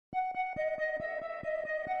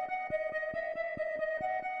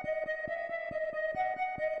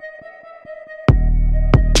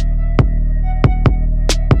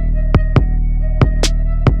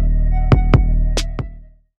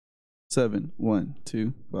7. 1,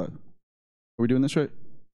 2, 5. Are we doing this right?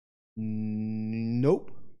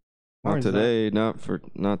 Nope. Not Orange today. Not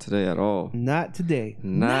today at all. Not today.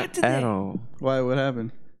 Not today. at all. Why? What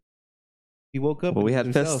happened? He woke up. Well, we had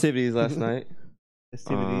himself. festivities last night.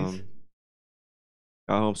 Festivities.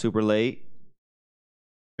 Got home super late.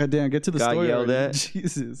 God damn, get to the Got story. yelled already. at.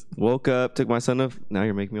 Jesus. Woke up. Took my son to. Now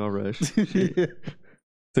you're making me all rush.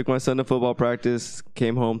 Took my son to football practice.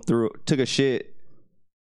 Came home. Took a shit.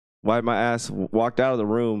 Wiped my ass. Walked out of the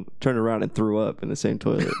room. Turned around and threw up in the same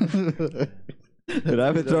toilet. And I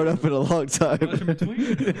haven't thrown up in a long time. I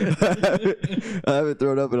haven't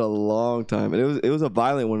thrown up in a long time, and it was a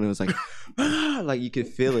violent one. It was like, like you could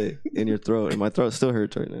feel it in your throat, and my throat still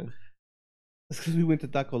hurts right now. It's because we went to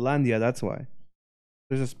Tacolandia. That's why.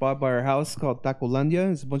 There's a spot by our house called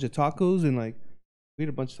Tacolandia. It's a bunch of tacos, and like we ate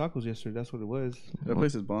a bunch of tacos yesterday. That's what it was. That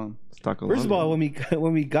place is bomb. First of all,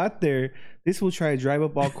 when we got there, this will try to drive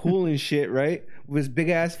up all cool and shit, right? With his big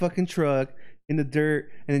ass fucking truck in the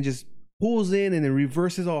dirt, and then just pulls in and then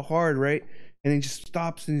reverses all hard, right? And then just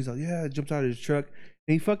stops and he's like, yeah, jumps out of his truck.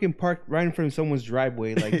 And he fucking parked right in front of someone's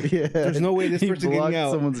dribway. Like, Yeah. there's no way this person getting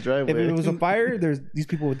out. Someone's driveway. If it was a fire, these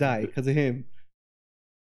people would die because of him.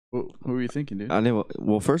 What were you thinking, dude? I know.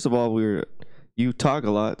 Well, first of all, you talk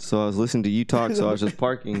a lot, so I was listening to you talk, so I was just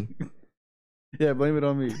parking. Yeah, blame it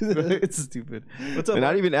on me. It's stupid. What's up? And I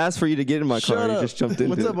Art? didn't even ask for you to get in my car. Shut You up. just jumped in.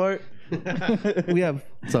 What's up, Art? We have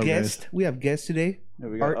up, guests. We have guests today. Yeah,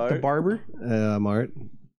 we got Art the barber. I'm Art.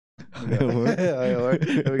 We got, Art.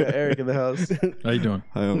 And we got Eric in the house. How you doing?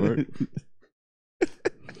 Hi, Albert.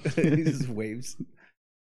 He just waves.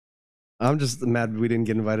 I'm just mad we didn't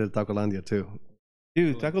get invited to Tacolandia too.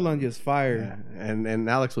 Dude, Tacolandia is fire. Yeah. And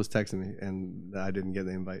Alex was texting me, and I didn't get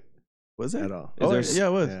the invite Was it? at all. Oh, there- yeah,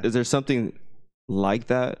 it was. Yeah. Is there something like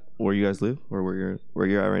that where you guys live, or where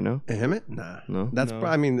you're at right now? In Hemet? Nah. No. That's No.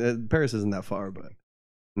 I mean, Paris isn't that far, but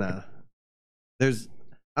nah. There's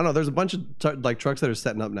I don't know. There's a bunch of like trucks that are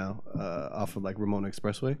setting up now off of like Ramona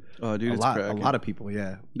Expressway. Oh, dude, a it's lot cracking. of people.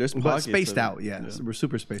 Yeah, There's but pockets spaced of it. out. Yeah, we're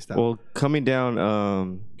super spaced out. Well, coming down,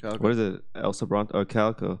 Calico. what is it? El Sabranto or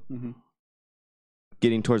Calico? Mhm.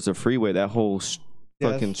 Getting towards the freeway, that whole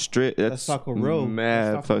Yeah, fucking strip. That's Taco Row.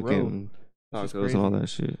 mad That's Taco fucking That's tacos and all that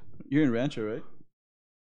shit. You're in Rancho, right?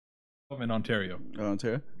 I'm in Ontario. Oh,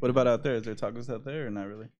 Ontario. What about out there? Is there tacos out there or not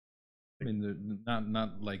really? I mean,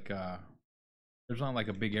 not like there's not like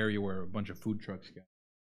a big area where a bunch of food trucks go.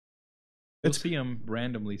 You'll see them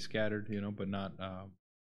randomly scattered, but not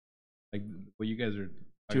like what you guys are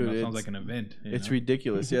talking Dude, about. Sounds it's- like an event. It's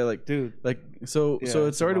ridiculous. Yeah, like Dude, so Yeah, it it's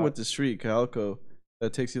a started lot. with the street Calico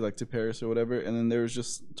that takes you like to Paris or whatever, and then there was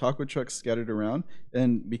just taco trucks scattered around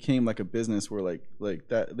and became like a business where like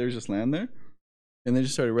that there's just land there, and they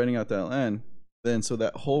just started renting out that land. Then so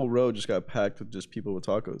that whole road just got packed with just people with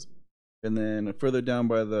tacos, and then further down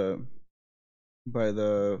by the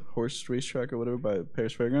horse racetrack or whatever by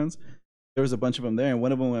Paris Fairgrounds, there was a bunch of them there, and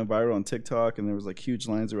one of them went viral on TikTok, and there was like huge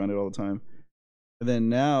lines around it all the time. And then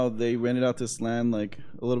now they rented out this land like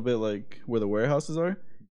a little bit like where the warehouses are,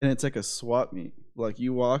 and it's like a swap meet. Like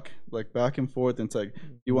you walk like back and forth, and it's like,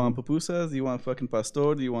 you want pupusas? Do you want fucking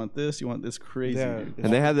pastor? Do you want this? You want this? Crazy, yeah, dude.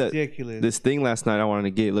 And they had ridiculous. this thing last night I wanted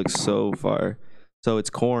to get. It looks so fire. So it's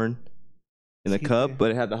corn in the Esquite. cup,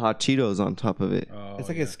 but it had the hot Cheetos on top of it. It's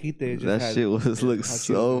like a skeet day. That shit looks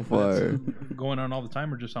so fire. going on all the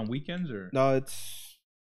time, or just on weekends, or No,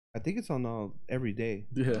 I think it's on every day.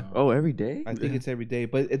 Yeah. Oh, every day? I think it's every day,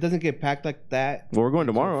 but it doesn't get packed like that. Well, we're going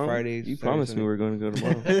tomorrow. Fridays, You Saturday, promised me Sunday. we were going to go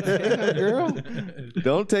tomorrow. Girl.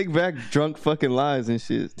 Don't take back drunk fucking lies and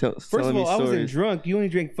shit. First of all, I wasn't drunk. You only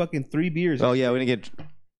drank fucking 3 beers. Oh yeah, we didn't get.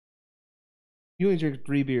 You only drank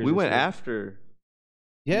 3 beers. We this went week. after.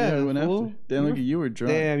 Yeah, we went fool. after. Damn, look at you were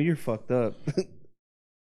drunk. Damn, you're fucked up.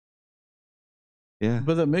 Yeah.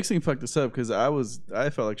 But the mixing fucked us up because I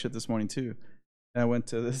felt like shit this morning too. And I went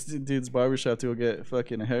to this dude's barbershop to go get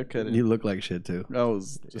fucking a haircut. And you look like shit too. I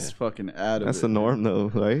was just fucking out of That's it. the norm,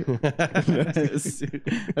 though, right?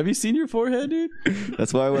 Have you seen your forehead, dude?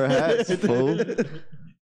 That's why we're hats, fool.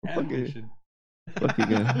 Fuck you guys.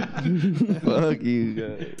 Fuck you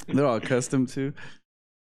guys. They're all custom too.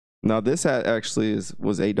 Now this hat actually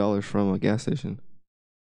was $8 from a gas station.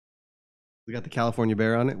 We got the California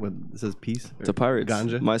bear on it. It says peace. It's a Pirates.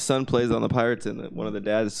 Ganja. My son plays on the Pirates, and one of the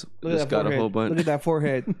dads Look at just that got a forehead. whole bunch. Look at that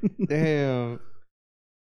forehead. Damn.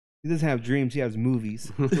 He doesn't have dreams. He has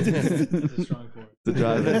movies. The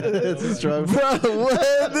driver. It's a strong. Bro,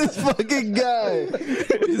 what? This fucking guy.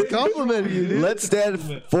 He's complimenting you, dude. Let's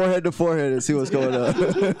stand forehead to forehead and see what's going on. Get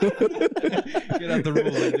out the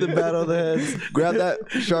rule. The battle of the heads. Grab that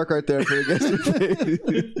shark right there for the guest.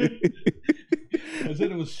 I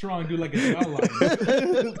said it was strong, dude, like a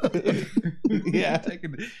jawline. Yeah.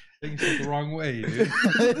 taking shit the wrong way, dude.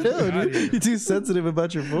 I know, dude. You're too sensitive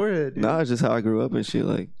about your forehead. Dude. Nah, it's just how I grew up and shit.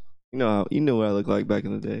 Like, you know what I look like back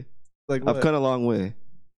in the day. Like I've what? come a long way.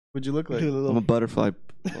 What'd you look like? I'm a butterfly.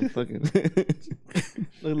 I'm fucking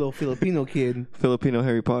a little Filipino kid, Filipino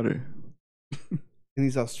Harry Potter. and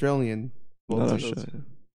he's Australian. No, Well, I'll it's- show you.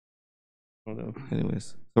 I don't know. Anyways,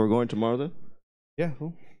 so we're going tomorrow though. Yeah.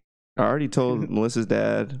 Well, I already told Melissa's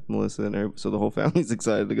dad, Melissa, and everybody, so the whole family's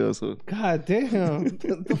excited to go. So God damn. What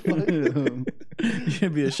the You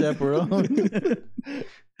can be a chaperone.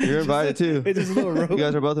 you're invited too. It's just a little You rope.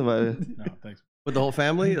 guys are both invited. No, thanks. With the whole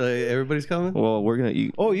family, like, everybody's coming. Well, we're gonna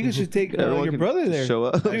eat. Oh, you guys should take Everyone your can brother just there. Show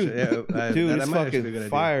up. Dude, Dude, that it's might actually be a good fucking idea.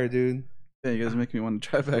 fire, dude. Yeah, you guys make me want to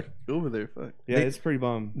drive back over there. Fuck. Yeah, They- it's pretty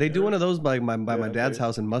bomb. They do one of those by my Yeah, dad's okay.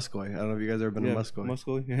 house in Muscoy. I don't know if you guys ever been to Muscoy.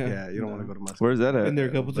 Muscle, Yeah, you don't No. want to go to Muscoy. Where's that at? Been there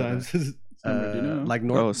a couple but, times. San Bernardino. Like Oh,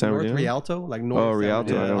 North, San North Bernardino? Rialto, like North Oh, San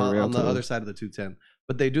Rialto, Bernardino, I know where on the Rialto other is. side of the 210.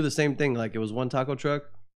 But they do the same thing. Like it was one taco truck,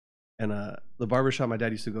 and the barbershop my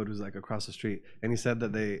dad used to go to was like across the street. And he said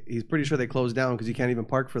that he's pretty sure they closed down because you can't even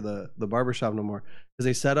park for the barbershop no more because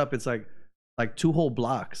they set up. It's like 2 whole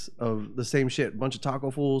blocks of the same shit. Bunch of taco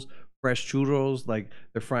fools, fresh churros, like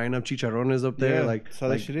they're frying up chicharrones up there, Yeah, like that's how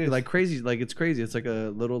that shit is. like crazy, like it's crazy. It's like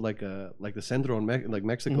a little like the centro in like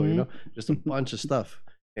Mexico, you Mhm. know, just a bunch of stuff.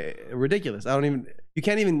 Ridiculous. You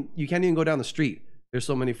can't even go down the street. There's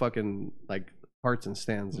so many fucking like parts and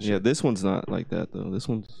stands. And Yeah, shit. this one's not like that though. This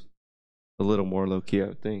one's a little more low key, I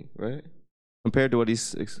would think, right? Compared to what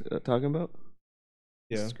he's talking about.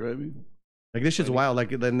 Yeah. Describing. Like this shit's wild. Like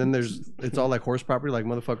then it's all like horse property, like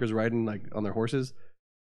motherfuckers riding like on their horses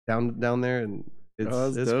down there, and it's, Oh,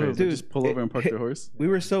 that's it's dope. crazy. They Dude, just pull over and park their horse. We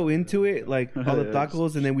were so into it, like all the Yeah,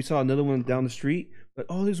 tacos, and then we saw another one down the street. Like,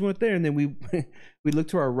 oh, there's one up there, and then we we look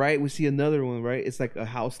to our right, we see another one. Right, it's like a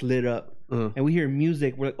house lit up, Uh-huh. and we hear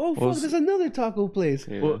music. We're like, oh fuck, Well, there's another taco place.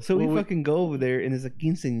 Yeah. Well, So we well, fucking go over there, and it's a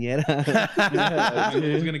quinceañera. Yeah, Who's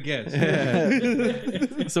dude. gonna guess?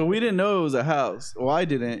 So we didn't know it was a house. Well, I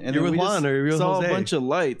didn't. And You're then with we just Juan or you're with saw Jose? a bunch of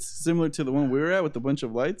lights similar to the one we were at with a bunch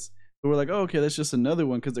of lights. But we're like, oh, okay, that's just another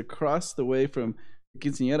one because across the way from the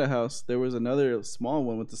quinceañera house, there was another small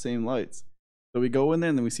one with the same lights. So we go in there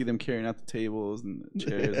and then we see them carrying out the tables and the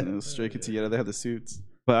chairs and it was straight quinceañera. They have the suits.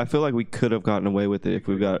 But I feel like we could have gotten away with it if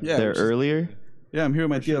we got Yeah, there which is- earlier. Yeah, I'm here with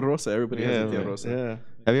my tia Rosa. Everybody has Yeah, a tia man. Rosa. yeah,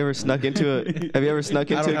 Have you ever snuck into a? Have you ever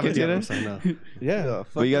snuck I into don't a have a Tia quinceañera? Rosa, no. yeah. Yeah,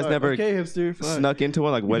 But you guys fuck. never Okay, hipster. Fuck. Snuck into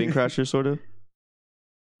one like Wedding Crashers, sort of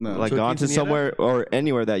No. like So a gone to quinceañera? somewhere or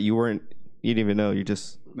anywhere that you didn't even know. You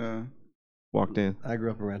just No. walked in. I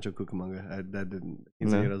grew up in Rancho Cucamonga. That didn't. No.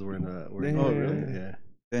 Quinceañeras were in. Oh, really? Yeah.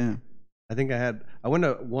 Damn. I think I went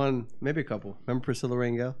to one, maybe a couple. Remember Priscilla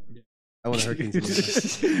Rangel? I went to her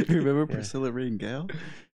quinceañera. Remember Yeah. Priscilla Rangel?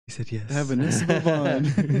 He said yes. Have Vanessa Vaughn.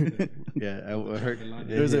 Yeah, I heard.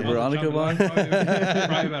 Was it Veronica Vaughn?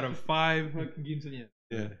 Five out of 5 fucking quinceañeras.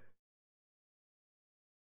 Yeah.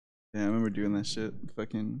 Yeah, I remember doing that shit.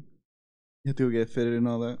 Fucking, you have to go get fitted and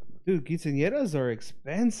all that. Dude, quinceañeras are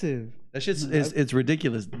expensive. That shit's it's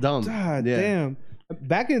ridiculous, dumb. God Yeah. damn.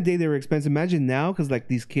 Back in the day, they were expensive. Imagine now, because like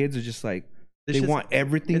these kids are just like This they shit's- want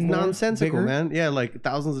everything. It's more, nonsensical, bigger. man. Yeah, like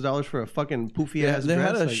thousands of dollars for a fucking poofy Yeah, ass. they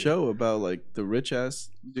had dress, a like- show about like the rich ass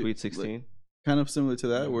Sweet 16. like, kind of similar to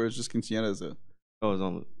that, where it's just quinceañeras. Oh, it was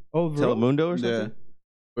on Oh, bro. Telemundo or Yeah, something.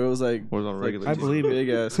 where it was like Or it was on regular. I believe it. big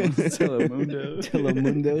ass ones. Telemundo.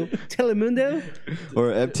 Telemundo. Telemundo.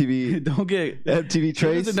 Or MTV. Don't get. MTV He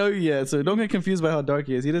Trace. doesn't know you yet, so don't get confused by how dark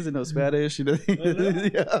he is. He doesn't know Spanish. He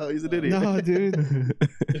doesn't, yeah, he's an idiot. No, dude.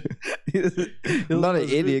 I'm not an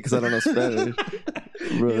idiot because I don't know Spanish.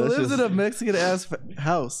 Bro, He that's lives just- in a Mexican ass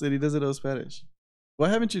house and he doesn't know Spanish. Why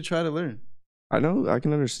haven't you tried to learn? I know. I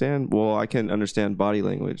can understand. Well, I can understand body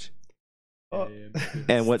language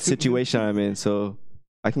and what situation I'm in, so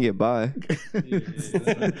I can get by.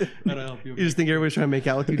 That'll help you. You just think everybody's trying to make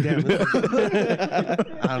out with you? Damn.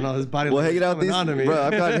 I don't know. His body. Well, language hanging out coming these, on to me. bro.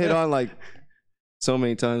 I've gotten hit on like so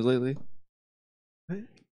many times lately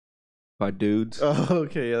by dudes. Oh,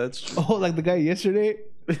 okay, yeah, that's true. Oh, like the guy yesterday.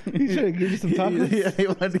 He's trying to give you some tacos. Yeah, he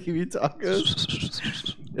wanted to give you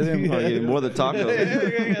tacos. I'm probably getting more than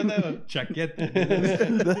tacos.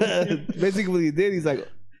 Chaqueta. Basically, what he did. He's like,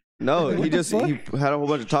 No, he What the just fuck? he had a whole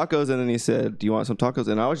bunch of tacos and then he said, "Do you want some tacos?"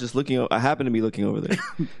 And I was just looking. I happened to be looking over there,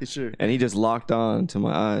 Sure. and he just locked on to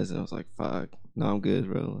my eyes, and I was like, "Fuck, no, I'm good,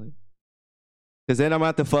 bro." Like, cause then I'm gonna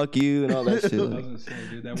have to fuck you and all that shit. I was Like, gonna say,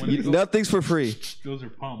 dude, that one nothing's for free. those are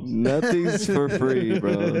pumps. Nothing's for free,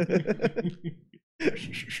 bro.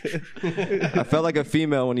 I felt like a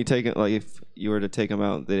female when you take it. Like if you were to take them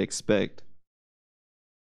out, they'd expect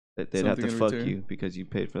they'd have to Something in fuck return? you because you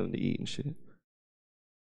paid for them to eat and shit.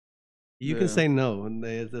 You Yeah. can say no, and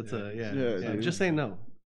that's Yeah, yeah. dude. Just say no.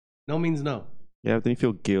 No means no. Yeah, but then you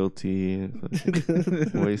feel guilty and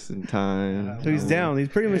fucking wasting time. So he's down. He's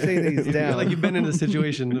pretty much saying that he's I feel down. like you've been in this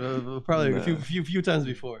situation probably a Nah. few times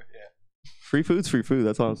before. Yeah. Free food's free food.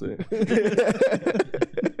 That's all I'm saying.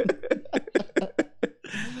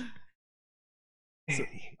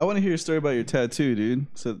 I want to hear your story about your tattoo, dude.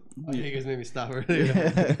 So, Oh, you guys made me stop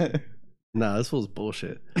earlier. Nah, this fool's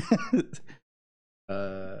bullshit. It's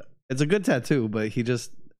a good tattoo, but he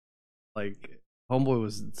just like homeboy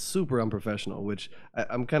was super unprofessional, which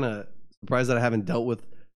I'm kind of surprised that I haven't dealt with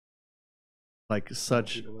like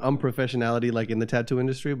such unprofessionality like in the tattoo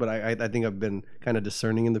industry. But I think I've been kind of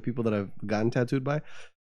discerning in the people that I've gotten tattooed by.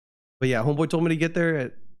 But yeah, homeboy told me to get there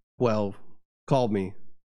at 12, called me,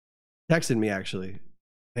 texted me actually,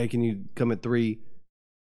 hey, can you come at 3?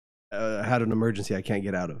 I had an emergency I can't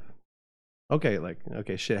get out of. Okay,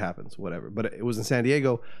 shit happens, whatever. But it was in San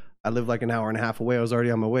Diego. I lived like an hour and a half away. I was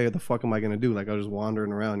already on my way. What the fuck am I gonna do? Like I was just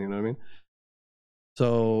wandering around, you know what I mean?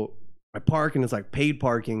 So I park and it's like paid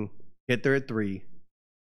parking. Get there at 3.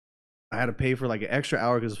 I had to pay for like an extra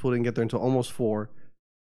hour because this fool didn't get there until almost 4.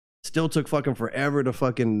 Still took fucking forever to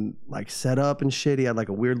fucking like set up and shit. He had like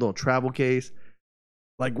a weird little travel case.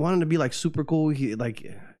 Like wanted to be like super cool. He like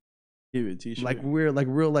give you a t-shirt. like weird, like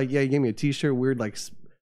real, like yeah, he gave me a t-shirt, weird, like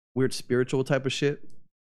weird spiritual type of shit.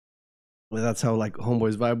 Well, that's how like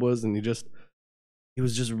homeboy's vibe was, and he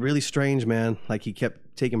was just really strange, man. Like he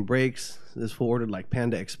kept taking breaks. This fool ordered like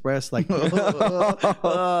Panda Express, like, like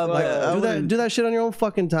do that shit on your own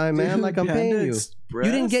fucking time, man. Dude, like I'm Panda paying you. Express?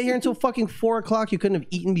 You didn't get here until fucking 4:00. You couldn't have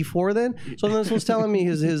eaten before then. So then this was telling me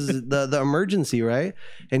the emergency, right?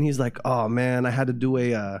 And he's like, oh man, I had to do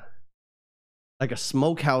a like a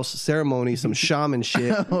smokehouse ceremony, some shaman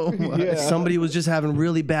shit. Oh my Yeah. Somebody was just having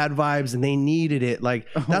really bad vibes and they needed it. Like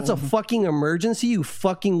that's a fucking emergency, you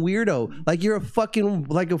fucking weirdo. Like you're a fucking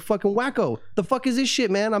wacko. The fuck is this shit,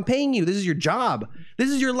 man? I'm paying you. This is your job. This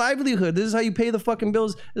is your livelihood. This is how you pay the fucking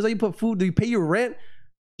bills. This is how you put food. Do you pay your rent,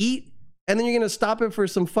 eat, and then you're gonna stop it for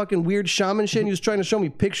some fucking weird shaman shit? And he was trying to show me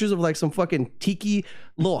pictures of like some fucking tiki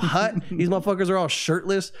little hut. These motherfuckers are all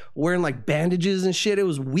shirtless, wearing like bandages and shit. It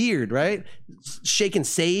was weird, right? Shaking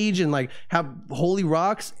sage and like have holy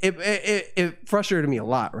rocks. It frustrated me a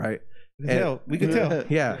lot, right? We could tell.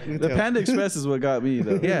 Yeah. The Panda Express is what got me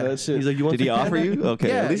though. Yeah. That shit. He's like, you want Did he some offer Panda? you? Okay,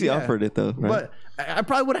 Yeah, at least he yeah. offered it though. Right? But I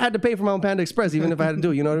probably would have had to pay for my own Panda Express, even if I had to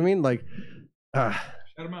do it. You know what I mean? Like,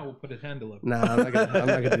 Shout him out. We'll put his handle up. nah, I'm not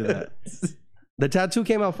gonna do that. The tattoo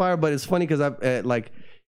came out fire, but it's funny because I like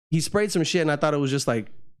he sprayed some shit and I thought it was just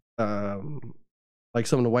like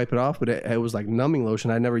something to wipe it off, but it was like numbing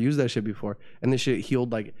lotion. I never used that shit before, and this shit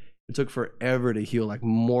healed like it took forever to heal, like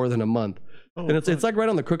more than a month. And it's like right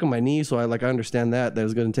on the crook of my knee, so I understand that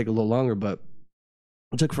it's going to take a little longer, but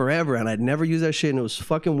it took forever, and I'd never used that shit, and it was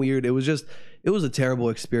fucking weird. It was a terrible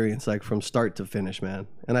experience, like from start to finish, man.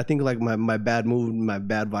 And I think like my bad mood, my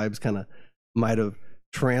bad vibes, kind of might have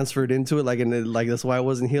transferred into it, like that's why I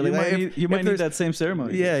wasn't healing. You might need that same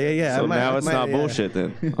ceremony. Yeah. so I might- now I it's might- not yeah. bullshit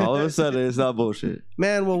then. All of a sudden, it's not bullshit.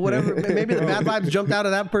 Man, well, whatever. Maybe the bad vibes jumped out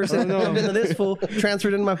of that person and into this fool,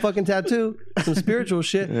 transferred into my fucking tattoo. Some spiritual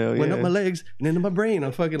shit Hell went yeah. up my legs and into my brain.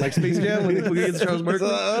 I'm fucking like Space Jam when he gets Charles Barkley.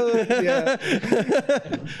 Yeah.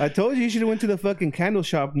 I told you should have went to the fucking candle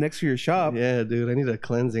shop next to your shop. Yeah, dude, I need a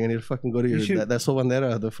cleansing. I need to fucking go to You should- that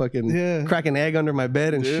Sobandera, the fucking Yeah. crack an egg under my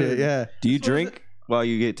bed and shit. Yeah. Do you drink while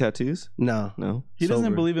you get tattoos? No. No. He doesn't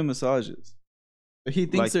Sober. believe in massages. He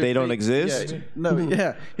thinks Like they're they don't fake- exist? Yeah, no,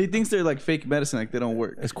 yeah. He thinks they're like fake medicine, like they don't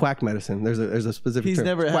work. It's quack medicine. There's a specific He's term.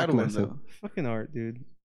 never It's had quack one medicine. though. Fucking art, dude.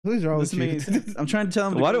 What is wrong with Listen to you? me. I'm trying to tell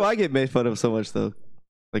him. Why do I get made fun of so much though?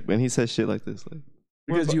 Like when he says shit like this, like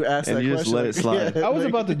Because you asked And that you just question. let it slide. I was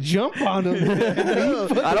about to jump on him.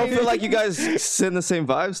 I don't feel like you guys send the same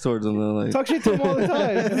vibes towards him though. Like Talk shit to him all the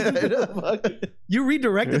time. You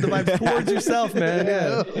redirected the vibes towards yourself, man.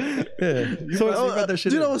 Yeah. So, you brought that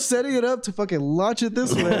shit dude, in. I was setting it up to fucking launch it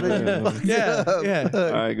this way. and then you fucked it Yeah, up. yeah.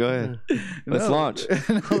 all right, go ahead. Let's No. launch.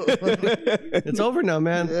 It's over now,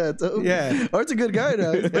 man. Yeah, it's over. Yeah. Art's a good guy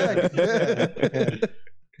now. He's back. Yeah.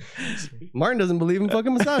 Martin doesn't believe in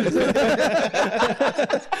fucking massages. What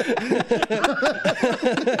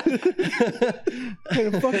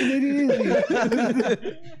a fucking idiot is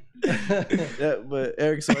he? Yeah, but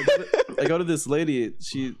Eric, so I go to this lady.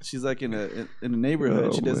 She's like in a neighborhood.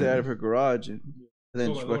 Oh, she does it man. out of her garage, and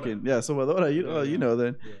then she Salvadora. fucking Salvadora, you know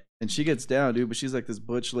then. And she gets down, dude. But she's like this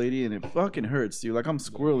butch lady, and it fucking hurts, dude. Like I'm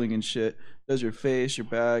squirreling and shit. Does your face, your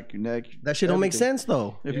back, your neck. That shit don't make everything. sense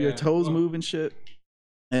though. If your Yeah. toes Well- move and shit.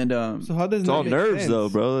 And So how does It's it all make nerves sense? though,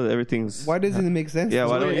 bro. Everything's. Why doesn't it make sense? Yeah, to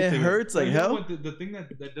why you? don't you it think hurts like You know hell. what? The thing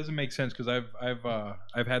that doesn't make sense because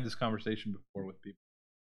I've had this conversation before with people.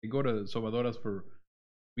 They go to sobadoras for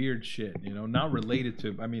weird shit, you know, not related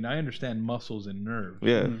to. I mean, I understand muscles and nerves,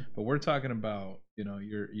 Yeah. but we're talking about, you know,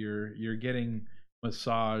 you're getting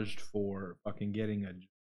massaged for fucking getting a,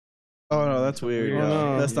 Oh no, that's weird. Oh, Yeah.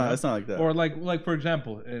 no. That's not. Yeah. It's not like that. or like for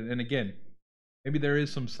example, and again, maybe there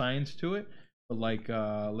is some science to it, but like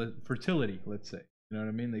fertility, let's say, you know what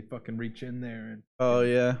I mean? They fucking reach in there and Oh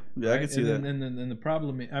yeah, yeah, I right? can see and that. Then, and the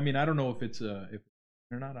problem, I mean, I don't know if it's if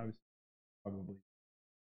they're not obviously probably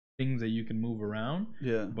things that you can move around,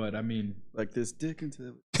 Yeah, but I mean, like this dick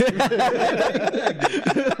into.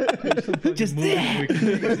 Just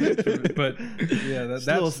but yeah, Just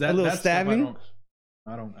that's a little that's stabbing?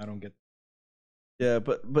 I don't get. Yeah,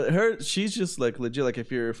 but her, she's just like legit. Like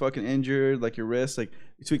if you're fucking injured, like your wrist, like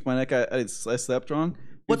you tweaked my neck, I slept wrong.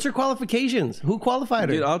 What's her qualifications? Who qualified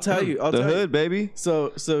her? Dude, I'll tell you. I'll The tell you. hood, baby.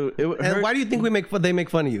 So it and hurt. why do you think they make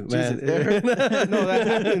fun of you, man? Jesus, it hurt. No, that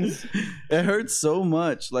happens. It hurt so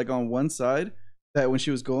much, like on one side, that when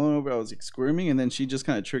she was going over, I was like squirming, and then she just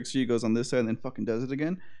kind of tricks you, goes on this side, and then fucking does it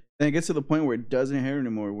again. Then it gets to the point where it doesn't hurt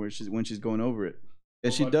anymore, when she's going over it,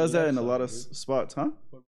 and What she about does the that left in a side, lot of dude? spots, huh?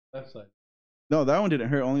 Left side. No, that one didn't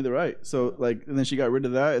hurt, only the right. So like, and then she got rid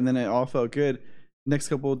of that, and then it all felt good. Next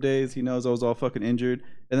couple of days, he knows I was all fucking injured,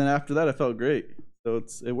 and then after that, I felt great. So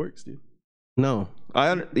it works, dude. No,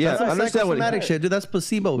 I that's some understand what. psychosomatic shit, dude. That's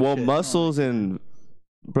placebo. Well, shit. muscles and,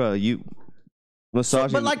 bro, you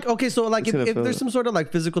massaging. But like, okay, so like, It's gonna if feel there's it. some sort of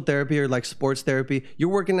like physical therapy or like sports therapy, you're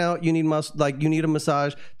working out, you need you need a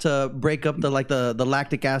massage to break up the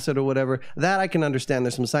lactic acid or whatever. That I can understand.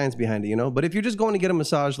 There's some science behind it, you know. But if you're just going to get a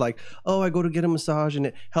massage, like, oh, I go to get a massage and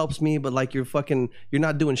it helps me, but like you're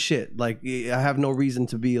not doing shit. Like I have no reason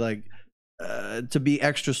to be like. To be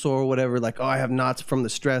extra sore or whatever, like, oh, I have knots from the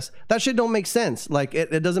stress. That shit don't make sense. Like,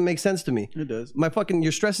 it doesn't make sense to me. It does.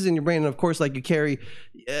 Your stress is in your brain, and of course, like you carry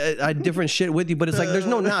different shit with you, but it's like there's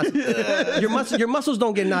no knots. Your muscles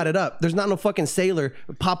don't get knotted up. There's not no fucking sailor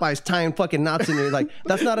Popeye's tying fucking knots in there. Like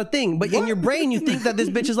that's not a thing. But in your brain, you think that this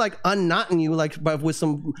bitch is like unknotting you, like with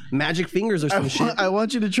some magic fingers or some shit. I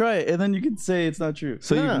want you to try it, and then you can say it's not true.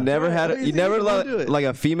 so Nah. you've never had What do a, you you think never you wanna do it? like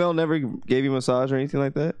a female never gave you a massage or anything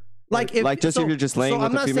like that. Like if just if you're just laying with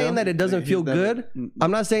I'm a not female? saying that it doesn't He's feel never- good.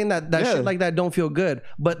 I'm not saying that Yeah. shit like that don't feel good,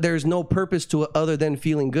 but there's no purpose to it other than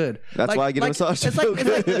feeling good. That's why I get a massage to It's like, feel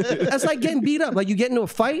good. that's like getting beat up. Like you get into a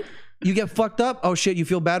fight, you get fucked up. Oh shit, you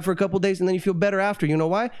feel bad for a couple days and then you feel better after. You know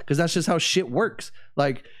why? Because that's just how shit works.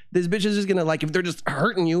 Like this bitch is just gonna like if they're just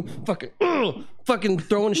hurting you, fucking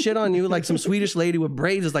throwing shit on you like some Swedish lady with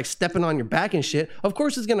braids is like stepping on your back and shit. Of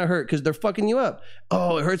course it's gonna hurt because they're fucking you up.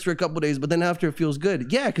 Oh, it hurts for a couple days, but then after it feels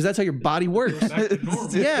good. Yeah, because that's how your body works. Back to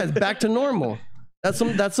normal. Yeah, it's back to normal. That's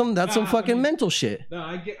some fucking mean- mental shit. No,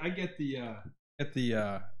 I get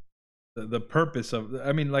the purpose of.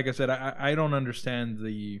 I mean, like I said, I don't understand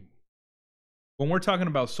the. When we're talking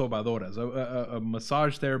about sobadoras, a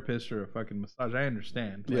massage therapist or a fucking massage, I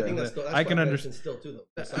understand. Yeah. I think I can understand. still too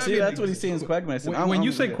though. See, that's what he's saying is quack medicine. When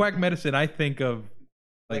you say quack medicine, I think of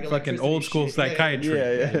like fucking old school psychiatry.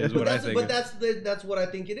 Yeah, yeah. Is what I think. of. that's what I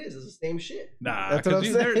think it is. It's the same shit. Nah, That's what I'm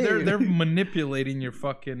because saying. they're manipulating your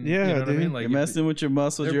fucking. Yeah, you know what I dude. mean? Like You're messing with your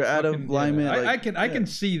muscles, they're you're out of fucking- alignment. yeah. like, I can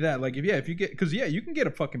see that. Like if you get because you can get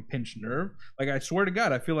a fucking pinched nerve. Like I swear to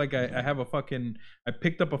God, I feel like I have a fucking I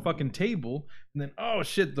picked up a fucking table and then oh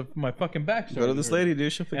shit, my fucking back started go to this hurting. lady,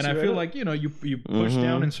 dude. She'll fix And I you feel right like you push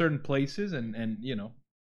down in certain places and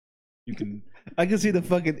you can. I can see the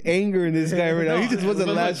fucking anger in this guy right now. He just wants to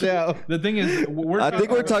but lash out. The thing is, I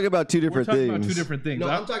think we're talking about two we're different talking things. about two different things.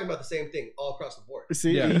 I- talking about the same thing all across the board.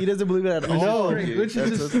 See, Yeah. he doesn't believe it at all. No, dude. which is That's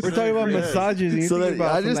just- what's We're talking about crazy. massages and you're So thinking that-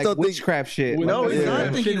 about I some, just like don't think- witchcraft shit. No, he's Yeah. not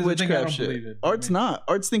Shit thinking is the thing I don't witchcraft believe shit. in. Art's I mean- not.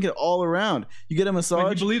 Art's thinking all around. You get a But he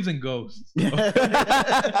massage. believes in ghosts.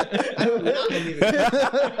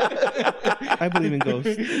 I believe in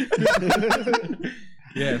ghosts.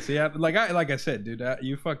 Yeah, see, like I said, dude,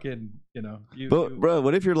 you fucking, But bro,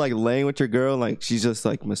 what if you're like laying with your girl, like she's just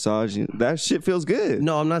like massaging? That shit feels good.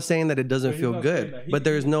 No, I'm not saying that it doesn't But he's feel not good, saying that. but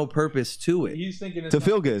there's no purpose to it. he's thinking it's To not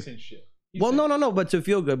feel good. fixing shit. He's Well, saying- no, but to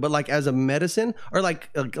feel good, but like as a medicine or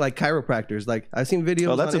like chiropractors, like I've seen videos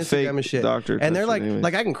Oh, that's on a Instagram fake and shit, doctor. and they're That's like, anyways.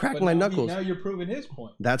 I can crack But my now knuckles. now you're proving his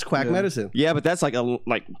point. That's quack Yeah. medicine. Yeah, but that's like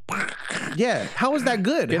Yeah, how is that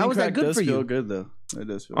good? Getting How is that cracked good does for feel you? good though. It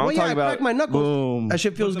does feel. I'm Well, yeah, talking I about crack my knuckles. boom. That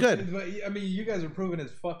shit feels But good. But, I mean, you guys are proving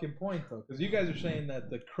his fucking point though, because you guys are saying that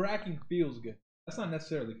the cracking feels good. That's not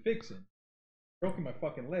necessarily fixing. Broken my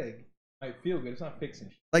fucking leg. I feel good. It's not fixing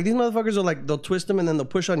shit. Like these motherfuckers are like they'll twist them and then they'll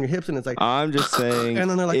push on your hips and it's like. I'm just saying, And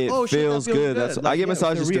then they're like, it "Oh, shit, that feels feels good. good." That's Like, I get yeah,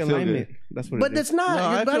 massages to feel good. That's what But it that's is. not. No, Your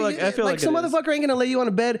I feel body- like- I feel like some it is. motherfucker ain't gonna lay you on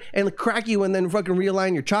a bed and crack you and then fucking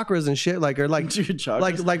realign your chakras and shit. Like or like Your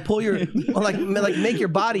chakras? like pull your like make your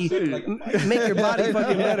body make your body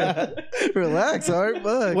fucking better. Relax, Art.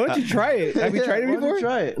 Fuck. Why don't you try it? Have you tried it Why don't before? you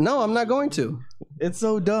try it. No, I'm not going to. It's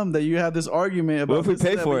so dumb that you have this argument about. What if we this pay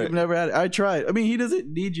and that, for but it? You've never had it. I tried. I mean, he doesn't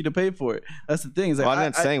need you to pay for it. That's the thing. It's like, Well, I'm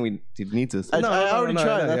not saying we need to. I No, already no,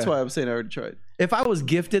 tried. no, That's yeah. why I'm saying I already tried. If I was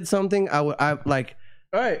gifted something, I like.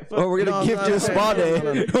 All right. Oh, we're gonna No, gift no, you a no, spa no, day. no,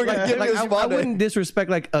 no, no. We're gonna Like, give you a I spa day. wouldn't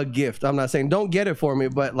disrespect like a gift. I'm not saying don't get it for me,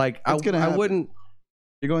 but like It's gonna I happen. wouldn't.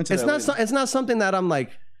 You're going to. It's that not. later. It's not something that I'm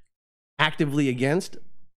like actively against,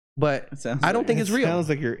 but It sounds I don't like think it. it's real. Sounds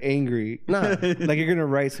like you're angry. Nah, Like you're gonna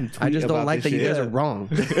write some tweet I just don't about like that this you guys shit. are wrong.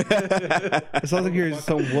 It sounds like you're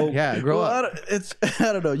some woke. Yeah, grow Well, up.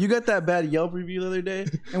 I don't know. You got that bad Yelp review the other day,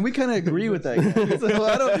 and we kind of agree with that. Guy. So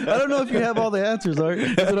I don't know if you have all the answers, Art.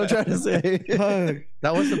 That's what I'm trying to say. Fuck.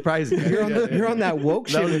 That was surprising. You're on that woke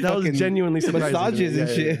shit. with That was fucking genuinely surprising. massages and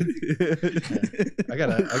Yeah, shit. I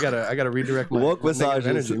gotta redirect my Woke negative massages.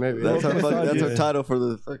 energy. Maybe That's our massages. title for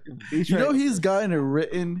the fucking You know he's gotten a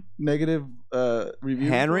written negative review.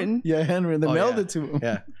 Handwritten? Yeah, handwritten. They Oh, mailed yeah. it to him.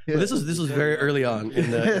 Yeah. But this was very early on in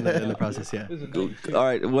the process. Yeah. All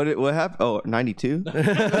right, what happened? Oh, 92?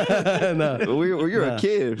 No. You're Nah. a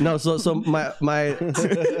kid. No, so my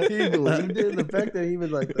He believed it. The fact that he was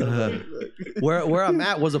like, where I'm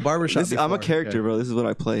at was a barbershop. I'm a before. character, bro. This is what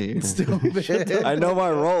I play. here. stupid. I know my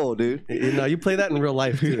role, dude. You know, you play that in real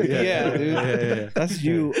life too. Yeah, dude. Yeah. That's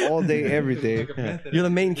you all day, every day. You're the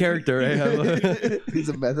main character, right? He's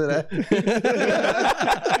a method actor.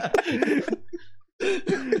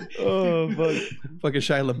 Oh fuck! Fucking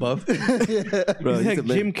Shia LaBeouf. Bro, He's he's like a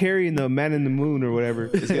Jim Carrey in the Man in the Moon or whatever.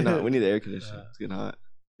 It's getting hot. We need the air conditioner. It's getting hot.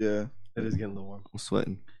 Yeah. It is getting a little warm. I'm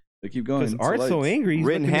sweating. They keep going. Because Art's so angry. He's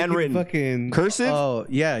Written, fucking making handwritten. Fucking Cursive? Oh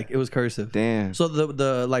yeah, it was cursive. Damn. So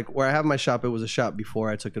the like where I have my shop, it was a shop before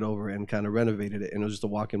I took it over and kind of renovated it, and it was just a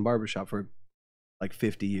walk-in barbershop for like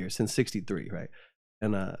 50 years since '63, right?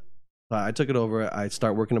 And I took it over. I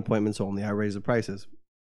start working appointments only. I raise the prices.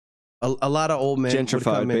 A lot of old men would Gentrified,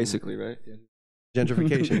 come in. basically, right?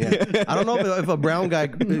 Gentrification, yeah. I don't know if a brown guy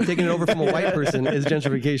taking it over from a white person is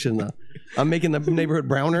gentrification though. I'm making the neighborhood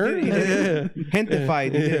browner. Yeah.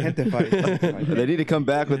 Hentified. Hentified. They need to come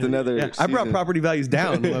back with another. Yeah, I brought season. property values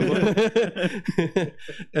down.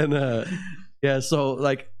 And yeah, so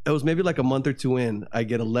like it was maybe like a month or two in, I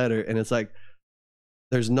get a letter and it's like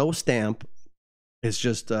there's no stamp. It's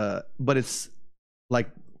just but it's like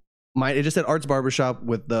it just said Art's Barbershop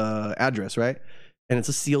with the address, right? And it's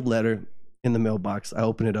a sealed letter in the mailbox. I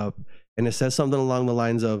open it up and it says something along the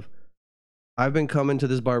lines of I've been coming to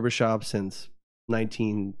this barbershop since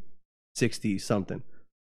 1960 something.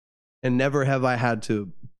 And never have I had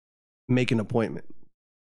to make an appointment.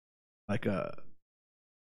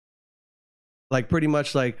 Like pretty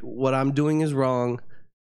much like what I'm doing is wrong.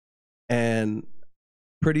 And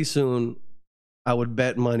pretty soon I would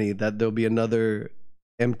bet money that there'll be another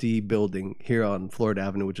empty building here on Florida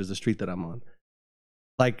Avenue, which is the street that I'm on.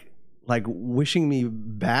 Like wishing me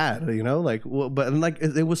bad, you know, like, well, but like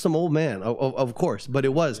it was some old man, of course, but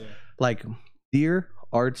it was like, dear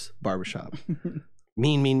Art's Barbershop,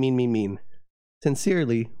 mean.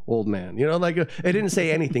 Sincerely, old man. You know, like it didn't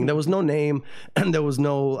say anything. There was no name, and there was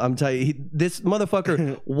no. I'm telling you, this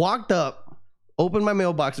motherfucker walked up, opened my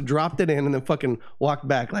mailbox, dropped it in, and then fucking walked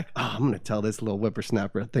back. Like, oh, I'm gonna tell this little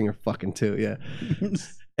whippersnapper a thing or fucking two. Yeah.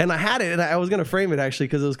 And I had it, and I was gonna frame it actually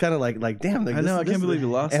because it was kind of like damn. Like, I know. I can't believe you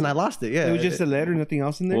lost and it. I lost it. Yeah, It was just a letter, nothing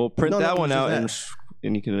else in there. Well, print No, that no, one it's out just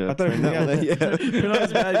and you can. I thought it was- print that one. You're not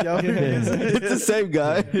as bad, yo. It's the same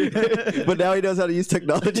guy, but now he knows how to use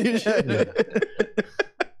technology and shit.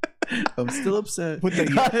 I'm still upset. Put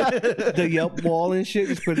the Yelp wall and shit.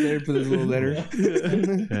 Just put it there. Put this little letter.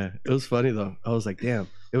 Yeah, it was funny though. I was like, damn.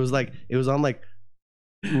 It was on like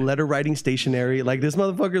letter writing stationery. Like this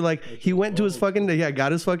motherfucker, like he went to his fucking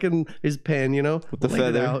got his pen, you know, With the laid it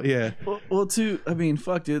feather. out, yeah. Well, too. I mean,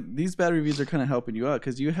 fuck, dude. These bad reviews are kind of helping you out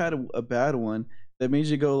because you had a bad one that made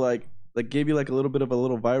you go like gave you like a little bit of a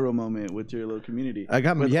little viral moment with your little community. I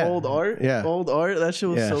got With old art. Yeah. Old art. That shit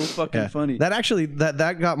was Yeah. so fucking Yeah. funny. That actually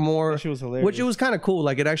that got more, That shit was hilarious. which it was kind of cool.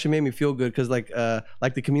 Like it actually made me feel good because like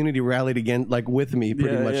the community rallied again, like with me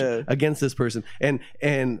pretty Yeah, much yeah. against this person.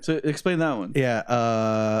 And So explain that one. yeah,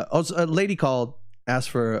 also a lady called, asked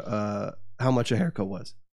for how much a haircut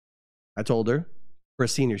was. I told her for a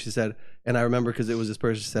senior. She said, and I remember because it was this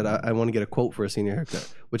person. She said, I want to get a quote for a senior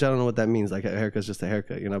haircut, which I don't know what that means. Like a haircut's just a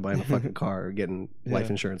haircut. You're not buying a fucking car or getting life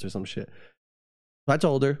insurance or some shit. So I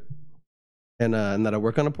told her, and that I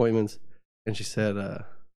work on appointments, and she said,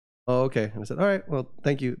 "Oh, okay." And I said, "All right, well,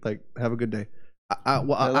 thank you. Like, have a good day." I don't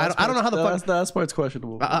know how the fuck. The last part's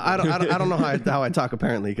questionable. I don't know how I talk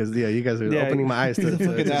apparently because you guys are opening my eyes to he's a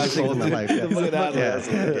fucking things in my life.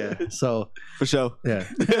 asshole. So For sure. yeah,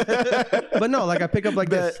 but no, like I pick up like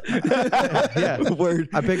this. Yeah, Word.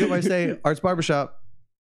 I pick up. I say Arts Barbershop,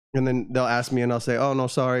 and then they'll ask me, and I'll say, "Oh no,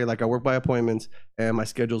 sorry. Like I work by appointments, and my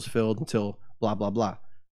schedule's filled until blah blah blah."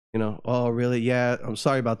 You know, oh really? Yeah, I'm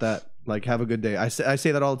sorry about that. Like, have a good day. I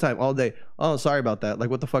say that all the time, all day. Oh, sorry about that. Like,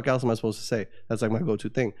 what the fuck else am I supposed to say? That's like my go-to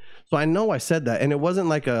thing. So I know I said that, and it wasn't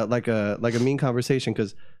like a mean conversation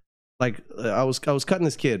because, like, I was cutting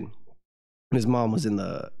this kid, and his mom was in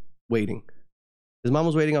the waiting. His mom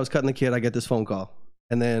was waiting. I was cutting the kid. I get this phone call,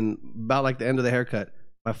 and then about like the end of the haircut,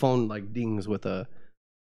 my phone like dings with a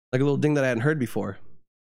little ding that I hadn't heard before.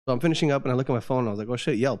 So I'm finishing up, and I look at my phone, and I was like, oh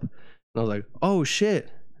shit, Yelp, and I was like, oh shit.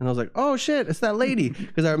 And I was like, oh shit, it's that lady.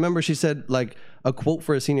 Because I remember she said like a quote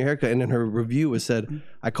for a senior haircut. And in her review, it said,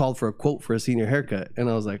 I called for a quote for a senior haircut. And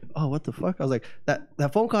I was like, oh, what the fuck? I was like, that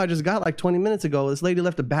phone call I just got like 20 minutes ago. This lady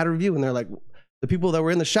left a bad review. And they're like, the people that were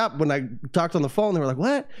in the shop when I talked on the phone, they were like,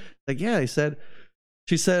 what? Like, yeah,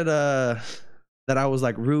 she said that I was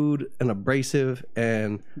like rude and abrasive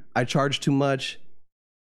and I charge too much.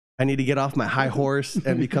 I need to get off my high horse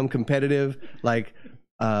and become competitive. Like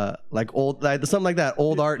old, like something like that.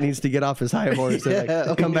 Old Art needs to get off his high horse and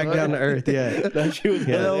like come back down to earth. Yeah, that shit was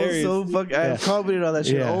hilarious. That was so fucking. I commented on that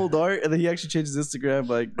shit. Yeah. Old Art, and then he actually changed his Instagram.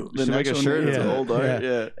 Like the Should make next a one shirt is of it. Old Art.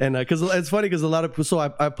 Yeah, and because it's funny because a lot of people. So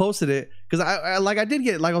I posted it because I did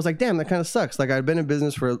get like I was like, damn, that kind of sucks. Like I'd been in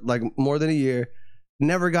business for like more than a year,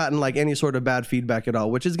 never gotten like any sort of bad feedback at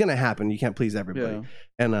all, which is gonna happen. You can't please everybody. Yeah.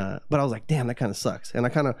 And but I was like, damn, that kind of sucks. And I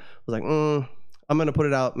kind of was like, I'm gonna put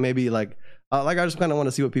it out maybe like I just kind of want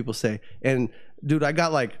to see what people say. And dude, I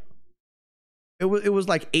got like it was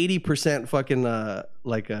like 80% fucking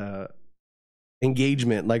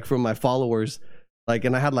engagement like from my followers, like,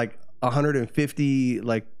 and I had like 150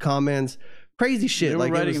 like comments, crazy shit.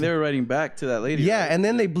 They were writing back to that lady. Yeah, right? and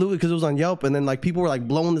then they blew it because it was on Yelp, and then like people were like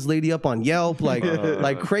blowing this lady up on Yelp, like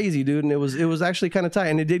like crazy, dude. And it was actually kind of tight,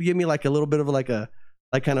 and it did give me like a little bit of like a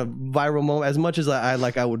kind of viral moment, as much as I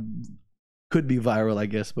could be viral, I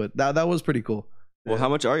guess, but that was pretty cool. Well, how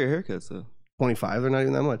much are your haircuts though? 25, they're not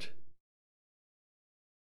even that much.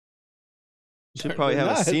 You should probably have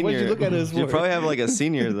Not. a What'd you senior. look at us You for? probably have like a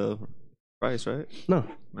senior though price, right? No,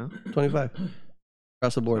 No, 25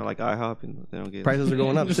 across the board. or like IHOP, and they don't get Prices are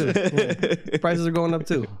going up too. Yeah. Prices are going up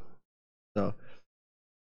too. So,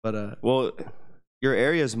 but Well, your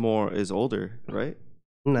area is older, right?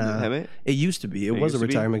 nah, Hemet? it used to be. It It was a used to be?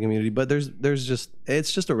 retirement community, but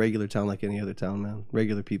it's just a regular town like any other town, man.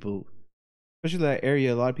 Regular people. Especially that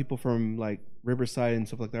area, a lot of people from like Riverside and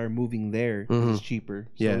stuff like that are moving there. 'Cause Mhm. It's cheaper.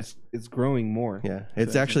 So Yeah. it's growing more. Yeah,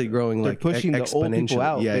 it's actually growing They're like pushing the old people exponentially.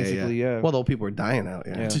 out, Yeah, basically. Yeah. Well, the old people are dying out.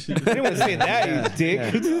 Yeah. Yeah. I didn't want to say that, you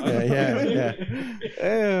dick. Yeah.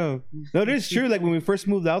 Damn. No, that's true. Like when we first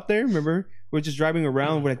moved out there, remember? We're just driving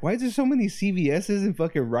around. We're like, why is there so many CVS's and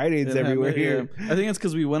fucking Rite Aids Yeah, everywhere Hemet, here? yeah. I think it's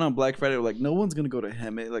because we went on Black Friday. We're like, no one's gonna go to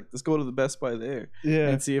Hemet. Like, let's go to the Best Buy there Yeah.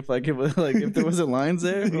 and see if if there wasn't lines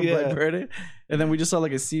there on Yeah. Black Friday. And then we just saw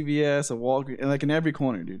like a CVS, a Walgreens, and like in every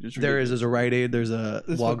corner, dude. It's There's ridiculous. a Rite Aid. There's a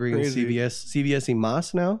That's so Walgreens, crazy. CVS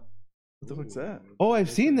Emas now. What the fuck's that? Oh,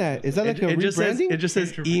 I've seen that. Is that like a It just says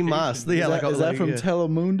rebranding? Emas. Yeah, Is that from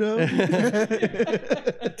Telemundo?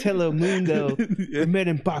 Telemundo. Yeah. Med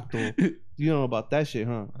Impacto. You don't know about that shit,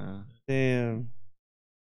 huh? Uh, Damn.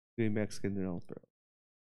 Being Mexican, you know, bro.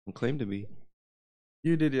 don't claim to be.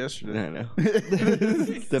 You did yesterday. I know.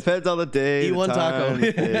 Depends on the day. Eat the one taco. time,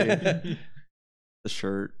 the day, the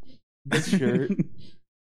shirt. That shirt.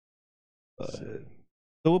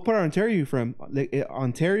 So what part of Ontario are you from? Like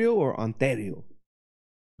Ontario or Ontario?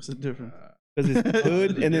 What's the difference? Because it's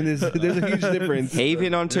good, and then there's a huge difference.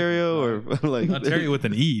 Haven, Ontario, or like Ontario with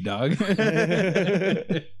an E, dog.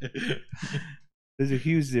 There's a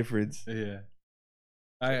huge difference. Yeah,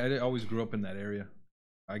 I always grew up in that area.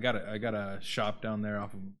 I got a shop down there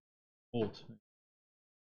off of Holt.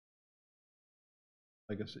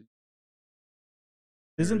 Like I said,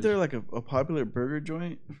 Isn't there like a popular burger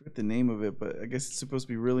joint? I forget the name of it, but I guess it's supposed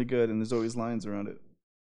to be really good, and there's always lines around it.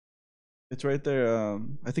 It's right there.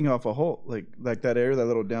 I think off of Holt, like that area, that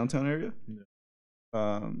little downtown area.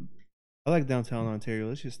 Yeah. I like downtown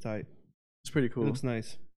Ontario. It's just tight. It's pretty It cool. looks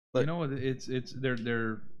nice. you know, it's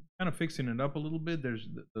they're kind of fixing it up a little bit. There's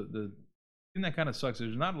the thing that kind of sucks.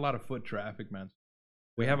 There's not a lot of foot traffic, man.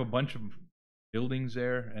 We have a bunch of buildings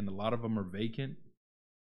there, and a lot of them are vacant.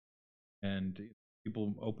 And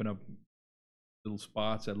people open up little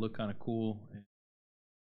spots that look kind of cool. And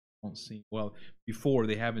don't seem well. Before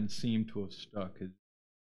they haven't seemed to have stuck.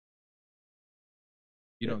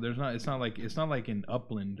 You know, there's not. It's not like in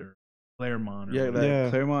Upland or Claremont. Or Yeah, whatever. that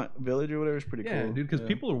Claremont Village or whatever is pretty Yeah, cool. dude, because Yeah.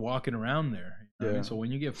 people are walking around there. You know what I mean? Yeah. So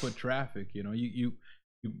when you get foot traffic, you know, you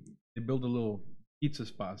they build a little pizza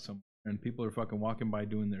spot somewhere, and people are fucking walking by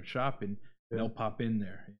doing their shopping. Yeah. They'll pop in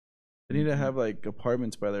there. They need to have like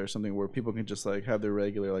apartments by there or something where people can just like have their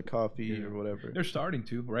regular like coffee Yeah. or whatever. They're starting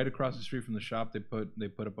to right across the street from the shop. They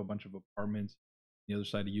put up a bunch of apartments. The other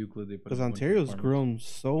side of Euclid, they put Because up a bunch of Ontario's apartments. grown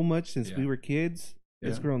so much since we Yeah. were kids.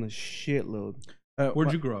 It's Yeah. grown a shitload.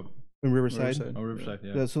 Where'd you grow up? In Riverside. Riverside. Oh, Riverside.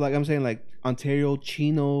 Yeah. Yeah, so like I'm saying, like Ontario,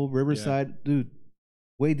 Chino, Riverside, dude,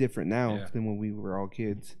 way different now Yeah. than when we were all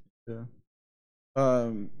kids. Yeah.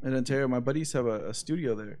 In Ontario, my buddies have a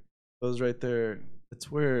studio there. It was right there. It's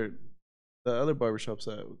where the other barbershop's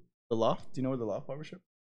at. The Loft. Do you know where the Loft barbershop?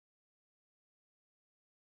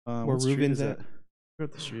 Where what street Ruben's is at? that? We're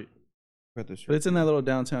at the street. Right this But it's in that little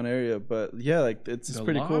downtown area. But yeah, like it's The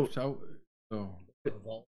pretty cool. Loft? Oh,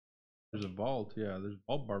 there's a vault. Yeah, there's a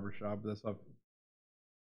vault barbershop. That's up.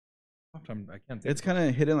 I can't think. It's kind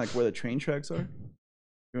of hidden like where the train tracks are.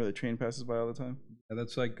 You know where the train passes by all the time? Yeah,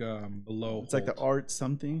 that's like below. It's like the Holt. art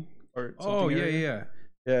something. Art Oh something yeah, area.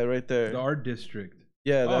 yeah. Yeah, right there. The art district.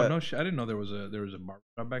 Yeah, Oh that, no, I didn't know there was a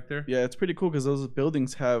barbershop back there. yeah, it's pretty cool because those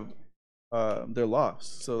buildings have their lofts.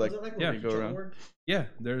 So like, yeah, you go around. Yeah,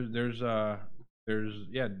 there's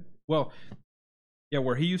yeah. Well, yeah,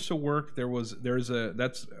 where he used to work, there's a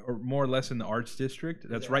that's more or less in the arts district.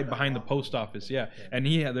 That's right behind the post office. Yeah, and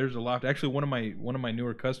there's a loft. Actually, one of my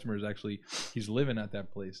newer customers actually, he's living at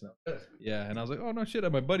that place now. Yeah, and I was like, oh no shit,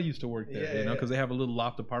 my buddy used to work there. You know, because they have a little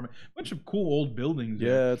loft apartment, bunch of cool old buildings. there.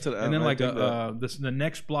 Yeah, that's And then like the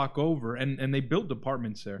next block over, and they built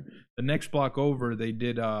apartments there. The next block over, they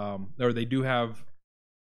did or they do have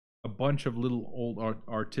a bunch of little old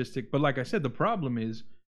artistic. But like I said, the problem is,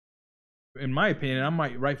 in my opinion, I'm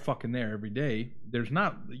right fucking there every day.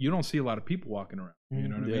 You don't see a lot of people walking around. You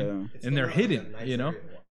know what I mean? And they're hidden. You know?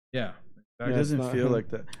 Yeah. It doesn't feel like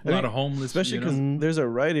that. A lot of homeless, especially you because know? there's a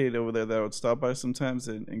Rite Aid over there that I would stop by sometimes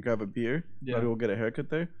and grab a beer. Yeah. Maybe we'll get a haircut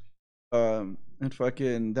there. And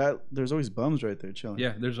fucking there's always bums right there chilling.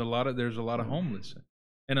 Yeah, there's a lot of homeless,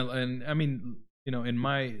 and I mean, you know, in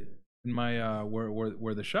my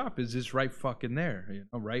where the shop is right fucking there, you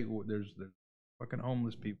know, right? There's fucking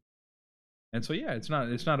homeless people, and so yeah, it's not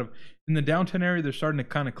in the downtown area. They're starting to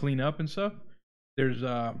kind of clean up and stuff. There's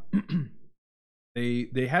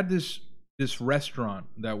they had this restaurant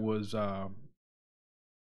that was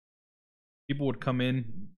people would come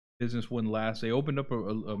in, business wouldn't last. They opened up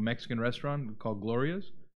a Mexican restaurant called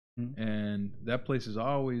Gloria's, and that place is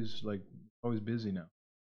always busy now.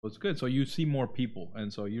 So it's good. So you see more people,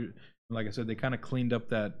 and so like I said, they kind of cleaned up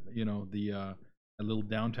that, you know, a little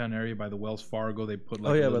downtown area by the Wells Fargo. They put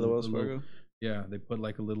like by the Wells Fargo. Yeah, they put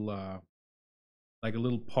like a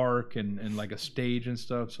little park and like a stage and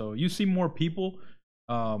stuff. So you see more people,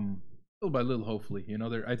 little by little. Hopefully, you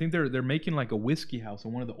know, I think they're making like a whiskey house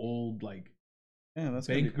in one of the old like that's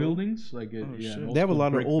bank buildings. Like They have a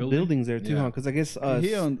lot of old buildings there too, huh? Because I guess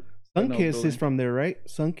he owned Sunkiss is from there, right?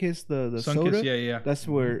 Sunkiss, the Sunkiss, soda. yeah. That's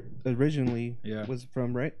where originally was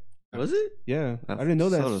from, right? Was it? Yeah, That I didn't know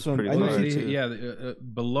that. soda's Some, pretty I didn't fire, see- too. Yeah,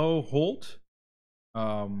 below Holt,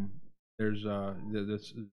 there's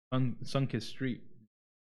this Sunkiss Street.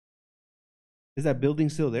 Is that building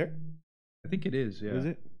still there? I think it is. Yeah, Is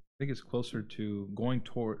it? I think it's closer to going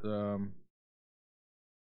toward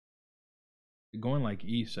going like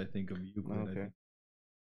east. I think of Euclid. I Okay. think.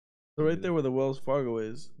 So right there where the Wells Fargo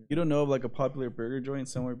is, you don't know of like a popular burger joint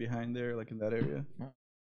somewhere behind there, like in that area?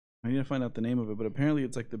 I need to find out the name of it, but apparently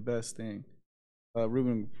it's like the best thing.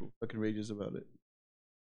 Ruben fucking rages about it.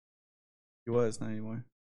 He was, not anymore.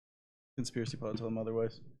 Conspiracy pod told him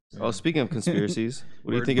otherwise. Oh, speaking of conspiracies,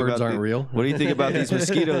 what do you think Birds about aren't real. What do you think about these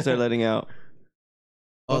mosquitoes they're letting out?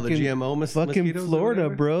 Oh, the Fucking- GMO Fucking mosquitoes or Florida,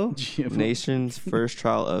 whatever? bro. Nation's first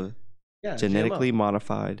trial of Yeah, genetically GMO.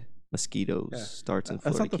 modified mosquitoes Yeah. starts in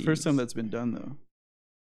That's Florida. not the first time Keys. that's been done, though.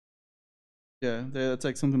 Yeah, that's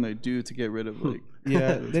like something they do to get rid of like.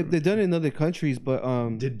 Yeah, they've done it in other countries, but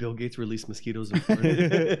Did Bill Gates release mosquitoes in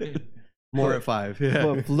Florida? More at 5. Yeah.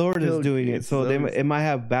 but Florida's Bill doing it, Gates, so that it might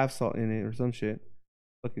have bath salt in it or some shit.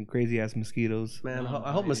 Fucking crazy ass mosquitoes. Man,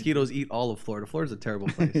 I hope mosquitoes eat all of Florida. Florida's a terrible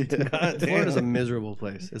place. God Florida's a damn. miserable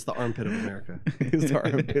place. It's the armpit of America. It's the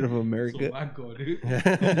armpit of America. So wacko,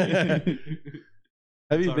 dude.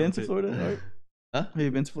 Have you Sorry, been to dude. Florida? Art? Huh? Have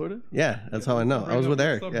you been to Florida? Yeah, that's how I know. I was with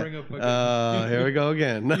Eric. Still Yeah. bring up fucking- Here we go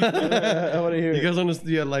again. I want to hear You it. guys understand?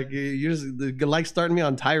 Yeah, like you just like starting me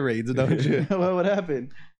on tirades, don't you? What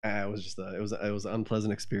happened? It was just it was an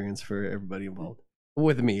unpleasant experience for everybody involved.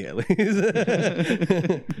 With me, at least.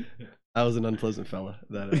 I was an unpleasant fella.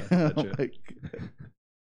 That Oh trip. my God.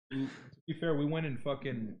 To be fair, we went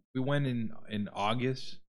in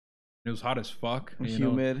August. It was hot as fuck. You know,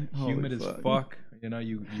 Humid. humid Holy as fuck. You know,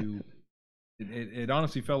 it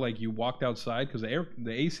honestly felt like you walked outside because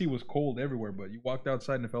the AC was cold everywhere, but you walked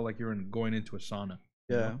outside and it felt like you were going into a sauna.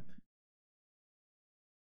 you Yeah. know?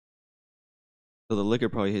 So the liquor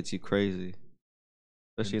probably hits you crazy,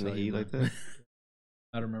 especially in the Couldn't tell heat you, like man. that.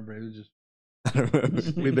 I don't remember. It was just I don't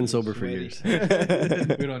remember. We've been sober for Sweaty. years.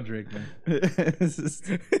 we don't drink, man. It's just-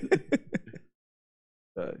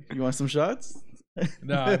 you want some shots?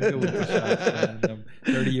 No, I'm good with the shots, man.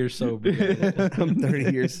 I'm 30 years sober. I'm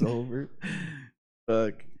 30 years sober.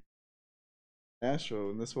 Fuck. Astro,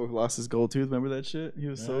 and this fool lost his gold tooth. Remember that shit? He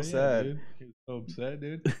was Oh, so yeah, sad. dude. He was so upset,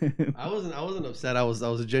 dude. I wasn't upset. I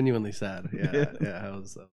was genuinely sad. Yeah, Yeah. I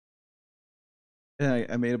was. And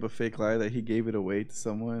I made up a fake lie that he gave it away to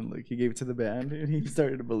someone. Like he gave it to the band, and he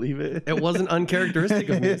started to believe it. It wasn't uncharacteristic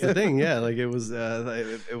of me. That's the thing. Yeah, like it was.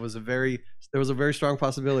 It was there was a very strong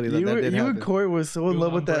possibility that you that did and happen. Corey was so in It was love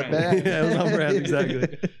on with that brand. band. Yeah, it was on brand,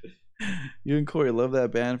 exactly. You and Corey love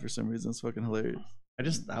that band for some reason. It's fucking hilarious.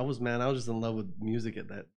 I was just in love with music at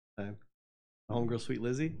that time. Homegirl, Sweet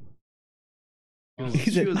Lizzie.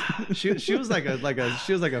 She was like a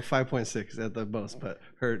 5.6 at the most, but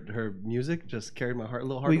her music just carried my heart a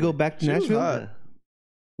little hard. Will you go back to She was Nashville? hot.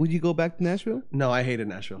 Would you go back to Nashville? No, I hated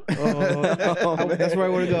Nashville. Oh, that's where I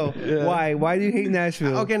want to go. Yeah. Why? Why do you hate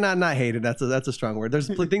Nashville? Okay, not hated. That's a strong word. There's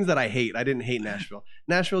things that I hate. I didn't hate Nashville.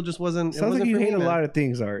 Nashville just wasn't. Sounds like you hate a lot of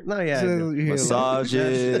things, Art. No, yeah, I Sounds do. like you hate a lot.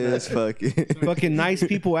 Massages, fucking. Fucking nice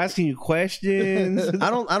people asking you questions. I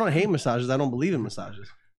don't hate massages. I don't believe in massages.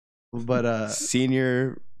 But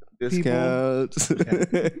Senior discounts.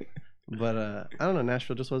 I don't know.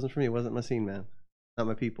 Nashville just wasn't for me. It wasn't my scene, man. Not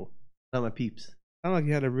my people. Not my peeps. Sound like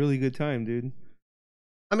you had a really good time, dude.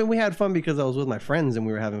 I mean, we had fun because I was with my friends and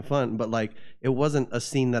we were having fun. But like, it wasn't a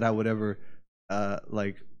scene that I would ever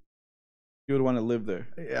like. You would want to live there.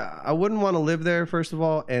 Yeah, I wouldn't want to live there, first of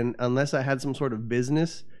all, and unless I had some sort of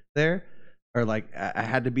business there, or like I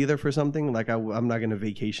had to be there for something. Like I'm not gonna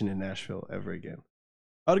vacation in Nashville ever again.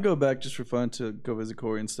 I'd go back just for fun to go visit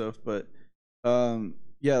Corey and stuff. But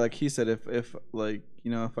yeah, like he said, if like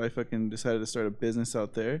if I fucking decided to start a business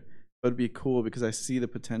out there, it would be cool because I see the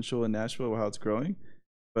potential in Nashville, how it's growing.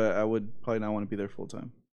 But I would probably not want to be there full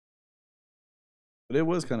time. But it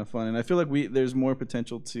was kind of fun, and I feel like there's more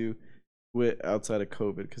potential to it outside of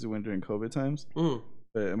COVID because we went during COVID times.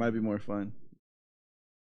 But it might be more fun.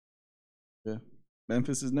 Yeah,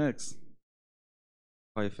 Memphis is next.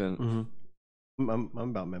 How you feeling? I'm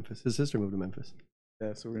about Memphis. His sister moved to Memphis.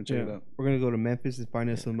 Yeah, so we're gonna check it Yeah. out. We're gonna go to Memphis and find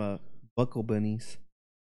us some buckle bunnies.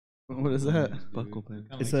 What is that? Buckle bunny.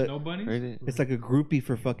 Kind of It's like a- snow bunnies. Right? It's like a groupie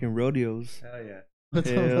for fucking rodeos. Hell yeah. What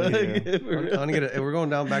the Hell fuck? yeah. I'm gonna get if we're going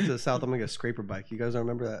down back to the south. I'm gonna get a scraper bike. You guys don't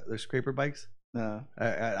remember that? There's scraper bikes. Nah.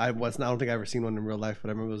 I don't think I ever seen one in real life, but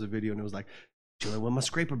I remember it was a video and it was like chilling with my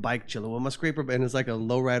scraper bike, and it's like a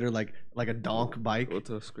lowrider, like a donk bike. What's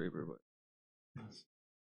a scraper? What?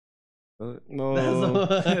 No,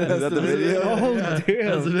 Is that the video? Oh, Yeah, damn.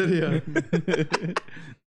 That's the video.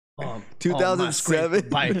 2007?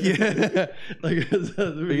 bike. Yeah. Like,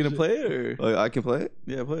 Are you gonna play it or? Oh, I can play it?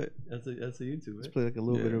 Yeah, play it. That's a YouTube. Let's Right? play like a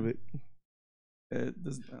little bit Yeah. of it. I don't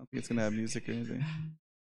think it's gonna have music or anything.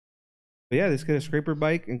 But yeah, let's get a scraper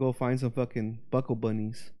bike and go find some fucking buckle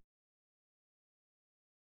bunnies.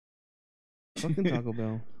 Fucking Taco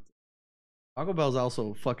Bell. Taco Bell's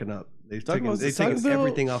also fucking up. They've Taco Bell's- taken Taco Bell-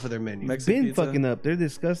 everything off of their menu. Mexican Been pizza? fucking up. They're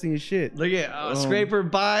disgusting as shit. Look at scraper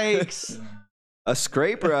bikes. A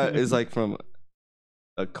scraper is like from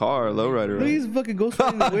a car, a lowrider. Please Right? fucking go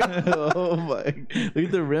find the whip. Oh my! Look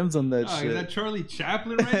at the rims on that Oh, shit. is that Charlie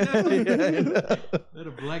Chaplin right there? Yeah, I know. Is that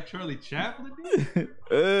a black Charlie Chaplin? Dude?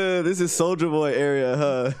 This is Soldier Boy area,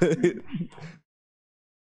 huh?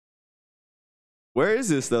 Where is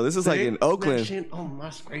this though? This is like in Oakland. Shit on my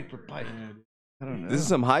scraper bike. I don't know. This is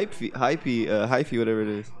some hypey, whatever it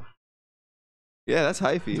is. Yeah, that's 3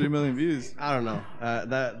 hypey. million views. I don't know.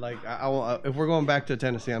 That like I won't, if we're going back to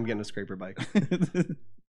Tennessee, I'm getting a scraper bike.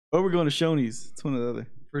 Or we're going to Shoney's. It's one or the other.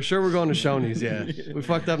 For sure, we're going to Shoney's. Yeah, we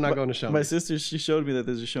fucked up not going to My Shoney's. sister, she showed me that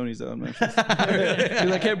there's a Shoney's out in Memphis. She's like,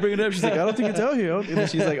 I can't bring it up. She's like, I don't think it's out here. And then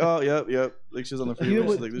she's like, oh, yep. Like she was on the freeway. You know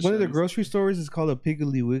what? She's like, "There's One of the Shoney's." grocery stores is called a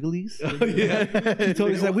Piggly Wiggly's. Oh, yeah. He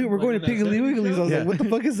told us that we're going to Piggly Wiggly's. I was like, what the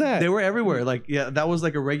fuck is that? They were everywhere. Like, yeah, that was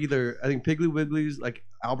like a regular. I think Piggly Wiggly's, like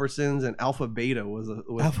Albertsons, and Alpha Beta was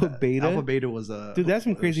Alpha Beta? Alpha Beta was a. Dude, that's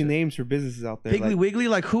some was crazy shit. names for businesses out there. Piggly Like, Wiggly,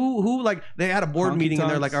 like who like they had a board Honky meeting and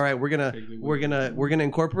they're like, Tonks. all right, we're gonna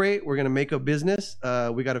incorporate, we're gonna make a business.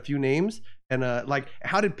 We got a few names, and like,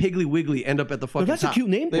 how did Piggly Wiggly end up at the Dude, fucking that's a top? cute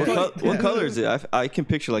name. They bro. call- What color is it? I can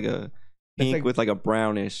picture like a pink like- with like a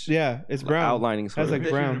brownish Yeah, it's brown. outlining. That's Sort like of.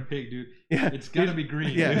 Picture brown. of a pig, dude. Yeah. It's gotta be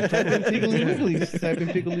green. Yeah. Type in Piggly Wiggly's. Type in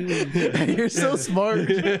Piggly Wiggly's. You're so smart.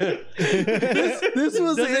 this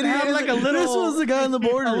was Does it have like a little- This was the guy on the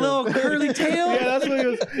board. A little curly tail. Yeah, that's what it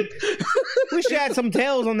was. Wish you had some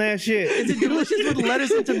tails on that shit. Is it delicious with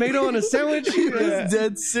lettuce and tomato on a sandwich? Yeah.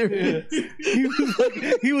 dead serious.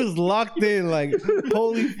 He was locked in, like,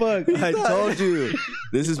 holy fuck. I told you,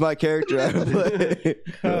 this is my character I play.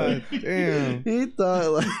 God damn. He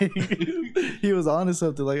thought like he was onto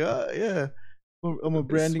something. Like, yeah, I'm a It's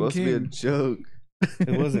branding supposed to be a king. joke.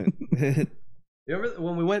 It wasn't. You remember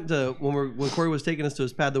when we went to when Corey was taking us to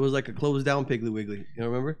his pad? There was like a closed down Piggly Wiggly. You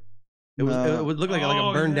remember? It was No. it would look like a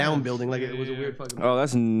Oh, burned yeah. down building. Like it Yeah, was a yeah. weird fucking. Oh,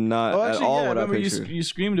 that's not Oh, at actually, all yeah, I what I remember pictured. you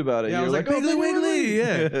screamed about it. Yeah, I You was were like, Piggly Wiggly,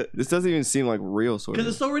 yeah. This doesn't even seem like real, sort Because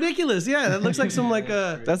of. it's so ridiculous. Yeah, that looks like some like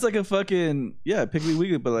That's like a fucking Piggly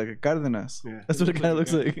Wiggly, but like a Cárdenas. Yeah. That's what it kind of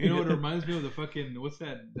looks like. You know what it reminds me of? The fucking what's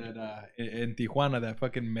that in Tijuana, that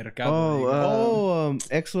fucking mercado. Oh, Oh,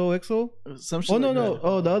 XOXO? Some shit Oh, no, like no. that.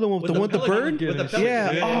 Oh, the other one, the one with the pelican bird? with the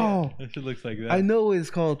pelican. Yeah. Oh, that shit looks like that. I know what it's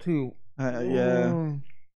called too. Yeah. Oh.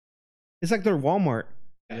 It's like their Walmart.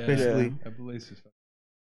 Yeah, basically. I believe so.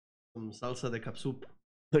 some salsa de capsup.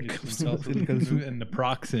 And the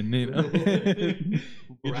Proxen, you know. Get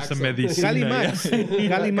you some medicina. Calimax.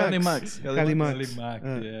 Calimax. Calimax.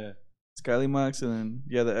 Calimax. Yeah. Skyly Max, and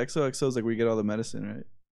then the XOXO is like where you get all the medicine, right?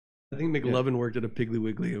 I think McLovin worked at a Piggly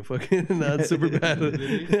Wiggly and fucking not super bad.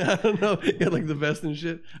 I don't know. He had like the vest and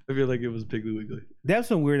shit. I feel like it was Piggly Wiggly. They have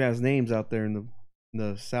some weird ass names out there in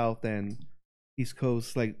the South and East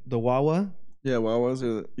Coast, like the Wawa. Yeah, Wawa's.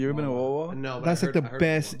 You ever been to Wawa? No, but That's I like heard- the I heard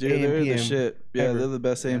best Dude, they're the AM. shit. Yeah, ever. they're the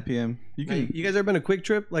best Yeah. AMPM. You Hey, can you guys ever been to Quick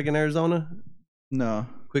Trip like in Arizona? no.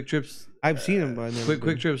 Quick Trips. I've seen them, but I never Quick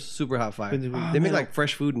been. Trips, super hot fire. Been to- Ah, They make man. like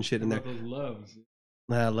fresh food and shit in there. Those loves.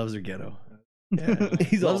 Nah, Loves are ghetto. Yeah.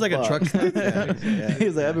 He's Loves all like a truck fucked. stop. Yeah.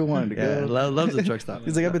 He's like, I've been wanting to Yeah, go. Loves a truck stop.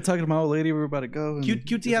 He's like, I've been talking to my old lady. We're about to go. and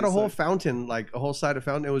QT this had a is whole like- fountain, like a whole side of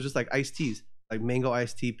fountain. It was just like iced teas, like mango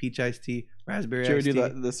iced tea, peach iced tea, raspberry Did you ever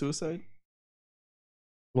iced do tea. the suicide?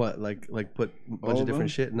 What, like put a bunch All of of different them?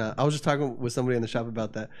 shit? Nah, I was just talking with somebody in the shop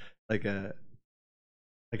about that. Like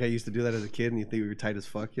I used to do that as a kid, and you think we were tight as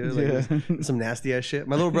fuck, you know? Like, it was some nasty ass shit.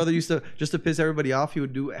 My little brother used to, just to piss everybody off, he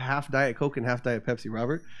would do half Diet Coke and half Diet Pepsi,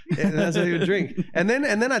 Robert, and that's what he would drink. And then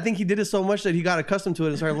I think he did it so much that he got accustomed to it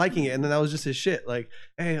and started liking it, and then that was just his shit. Like,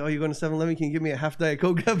 hey, oh, you going to 7-Eleven? Can you give me a half Diet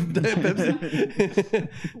Coke, half Diet Pepsi?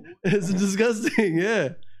 It's disgusting, yeah.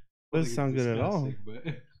 Doesn't sound good at all.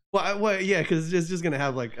 Well, yeah, because it's just gonna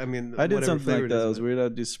have like, I mean, I did whatever something flavor like it that. is, It was but- weird.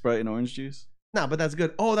 I'd do Sprite and orange juice. Nah, but that's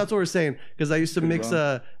good. Oh, that's what we're saying. Because I used to Could be mix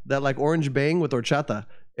wrong. that like orange bang with horchata.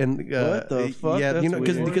 And What the fuck? Yeah, That's you know,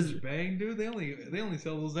 because weird. because Bang, dude, they only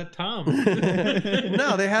sell those at Tom's.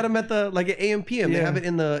 no, they had them at the like at AM PM. They Yeah. have it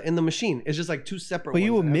in the machine. It's just like two separate. But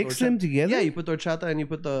you ones would that have mix horchata. them together? Yeah, you put the horchata and you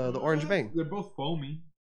put the orange bang. They're both foamy.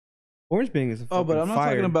 Orange Bang is a Oh, but fucking I'm not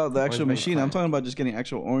fire. talking about the actual Orange machine. Bang. I'm talking about just getting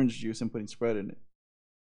actual orange juice and putting Sprite in it.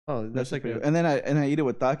 Oh, that's like pretty- a, and then I eat it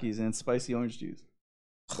with Takis and it's spicy orange juice.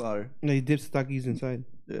 Flour. No, you dip Takis inside.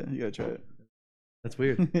 Yeah, you gotta try it. that's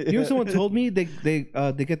weird. You know, someone told me they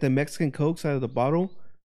get the Mexican Cokes out of the bottle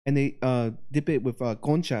and they dip it with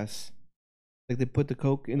conchas. Like they put the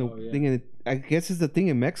Coke in the Oh, yeah. thing, and I guess it's the thing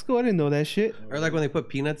in Mexico. I didn't know that shit. Or like when they put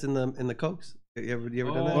peanuts in the Cokes. You ever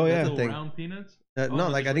done that? Oh, yeah. That's a little thing. round peanuts. No,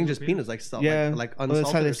 like I think just peanuts, like salt, Yeah. like Oh, the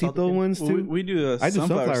unsalted or salted salecito peanuts. ones Well, too. we do I do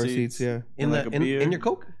sunflower sunflower seeds. seeds. Yeah. in like the a beer. in your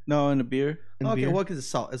Coke. No, in a beer. And Okay, beer. well, because it's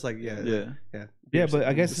salt. It's like yeah. Yeah. Yeah, but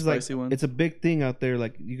I guess The it's like spicy ones. it's a big thing out there.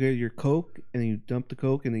 Like you get your Coke and then you dump the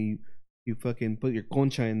Coke and then you fucking put your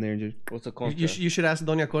concha in there and just What's a You, concha? you should ask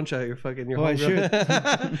Doña Concha, your Oh, I homegirl. should.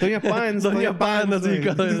 Doña Pans, Doña Pan, that's what you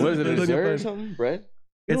call it. What is it, a Doña dessert or Pan. something? Bread?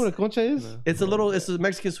 you know what a It's, concha is? it's a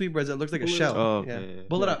Mexican sweetbread that looks like a Pull it shell. up. Oh, yeah. okay, yeah.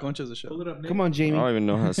 Pull it Yeah, up. Concha's a shell. Pull it up, Nick. Come on, I Jamie. don't even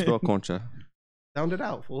know how to spell concha. Sound it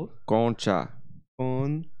out, fool. Concha.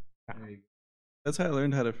 On. There you go. That's how I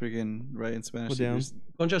learned how to freaking write in Spanish. Go down. Just-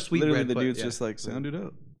 Concha Literally, sweetbread. the but, dude's yeah. just like, sound it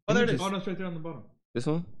out. Oh, there it is. Oh, no, it's right there on the bottom. This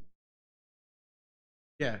one?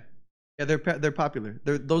 Yeah, they're popular.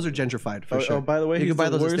 Those are gentrified for Oh, sure. by the way, You he's can buy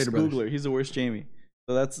the those at worst Stater Brothers. Googler. He's the worst Jamie.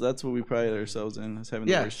 So that's what we pride ourselves in, as having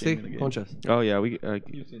the Yeah, worst see, Jamie in the game. conchas. Oh yeah, we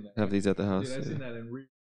You've seen that. have these at the house. Dude, I've yeah. seen that in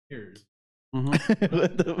years.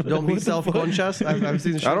 What the- Don't be self conchas. I've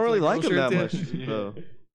seen. I don't really like them that shirts, much. yeah. though.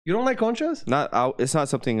 You don't like conchas? It's not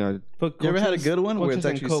something I. Put You ever had a conchas- good one where conchas it's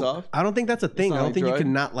and actually Coke. soft? I don't think that's a thing. not I don't like think you dry?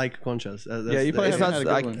 can not like conchas. Yeah, you probably it's haven't not- had a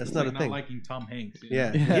I- good one. That's It's not like a thing. Not liking Tom Hanks. you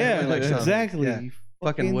Yeah. know? Yeah, like some- exactly. yeah. You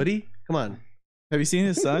Fucking Woody. Come on. Have you seen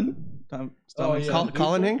his son? Tom Oh, Hanks' yeah. son?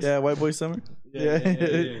 Colin Hanks. Yeah, White Boy Summer. Yeah.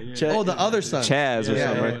 Chet- Oh, the other son. Chaz or Yeah,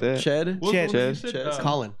 something yeah. like that. Ched. What was the one you Ched. said? Ched.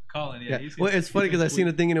 Colin. Colin, yeah. Yeah. he's- Well, it's funny because I he's seen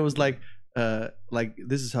a sweet. thing and it was like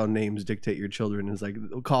this is how names dictate your children. It's like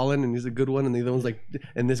Colin and he's a good one, and the other one's like,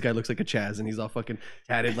 and this guy looks like a Chaz and he's all fucking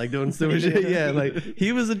tatted, like doing stupid shit. Yeah, like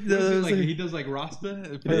he was a. What is it, like, he does like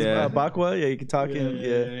Rasta. Yeah. Bakwa. Yeah, you can talk in.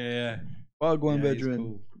 Yeah. yeah. Wagwan Yeah, he's veteran.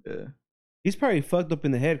 cool. Yeah. He's probably fucked up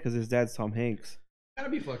in the head because his dad's Tom Hanks. Gotta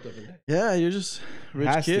be fucked up in that. Yeah, you're just rich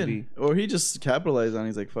Has to kid. be. Or he just capitalized on it.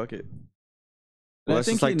 He's like, fuck it. Well, I it's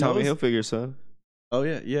think just like he Tommy knows- Hilfiger, son. Oh,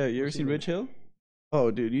 yeah. Yeah, you ever seen Rich Hill? Oh,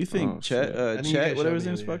 dude, you think Oh, Chet, shit. I think you Chet, guys whatever showed his me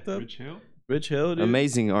name's the fucked up? Rich Hill. Rich Hill, dude.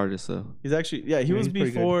 Amazing artist though. He's actually, yeah, he Yeah, was he's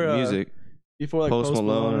pretty good. before Music. before like Post Post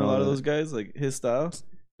Malone Malone and a and lot all of that. those guys. Like his style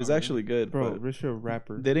is actually good, Bro, but Rich Hill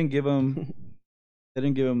rapper. they didn't give him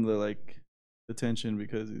the like attention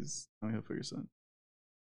because he's Tommy Hilfiger's son.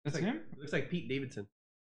 That's him. Looks like Pete Davidson.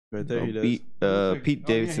 Right there, he does. Pete, Looks like- Pete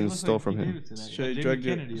oh, yeah, he Davidson looks stole like from Pete him. Davidson, Straight Jamie drug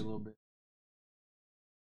deal. Kennedy a little bit.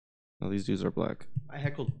 Oh, these dudes are black. I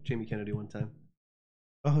heckled Jamie Kennedy one time.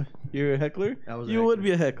 Oh, you're a heckler? I was a You would heckler.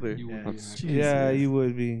 be a heckler. You would Yeah. be That's- an Yeah, Jesus. you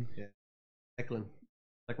would be. Heckling,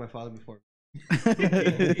 like my father before.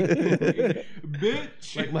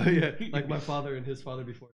 Bitch. Like my father and his father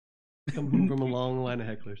before. Come from a long line of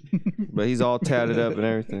hecklers. But he's all tatted up and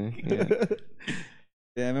everything. Yeah.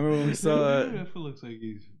 Yeah, I remember when we saw. That fool looks like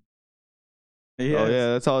he's. Oh yeah,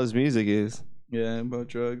 that's all his music is. Yeah, about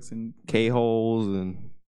drugs and K-holes and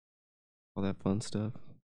all that fun stuff.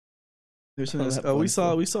 there's All some, that we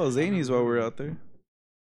fun saw Zanies while we were out there.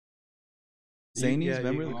 Zanies, Yeah,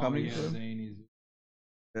 remember the Oh, comedy yeah, show? Zanies.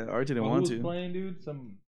 Yeah, Art didn't Who want was to. playing, dude?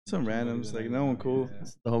 Some randoms, like no one cool.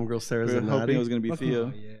 The homegirl Sarah We were hoping it was Zanotti. gonna be Fucking- Theo.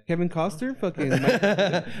 Oh, yeah. Kevin Costner, fucking.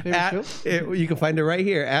 favorite At, show? you can find it right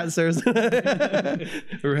here at Sarah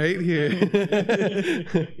right here.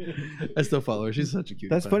 I still follow her. She's such a cute.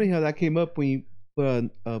 That's funny how that came up when you put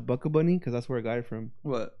Bucka Bunny, because that's where I got it from.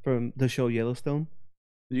 What? From the show Yellowstone.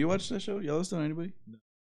 Did you watch that show, Yellowstone? Anybody?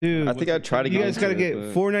 Dude, I think I tried to you get guys gotta into get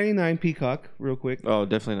it, but- $4.99 Peacock real quick. Oh,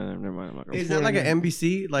 definitely not. Never mind. I'm not gonna. Is that like an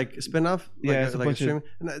NBC like spinoff? Yeah, like it's a like bunch of- streaming.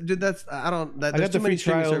 No, dude, that's I don't. That, I there's got the too many free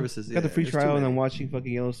streaming trial. services. Got the Yeah, free there's too trial, and many. I'm watching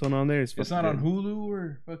fucking Yellowstone on there. It's fucking not on good. Hulu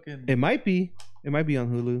or fucking. It might be. It might be on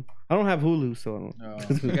Hulu. I don't have Hulu, so I don't.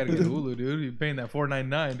 Oh, you gotta get Hulu, dude. You're paying that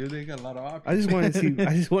 $4.99, dude. They got a lot of options. I just want to see.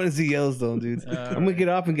 I just want to see Yellowstone, dude. I'm gonna get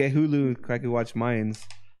off and get Hulu so I can watch Mayans.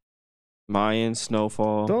 Mayan,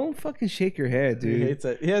 Snowfall. Don't fucking shake your head, He dude. hates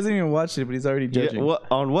it. He hasn't even watched it, but he's already Yeah, judging. what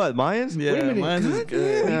on what? Mayans? Yeah, Wait a minute, mine's is God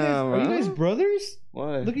good. damn, are you guys bro. brothers?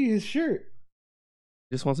 Why? Look at his shirt.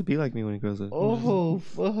 He just wants to be like me when he grows up. Oh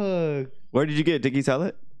fuck! Where did you get it? Dickies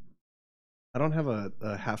Outlet? I don't have a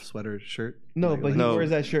half sweater shirt. No, Like- but he No. wears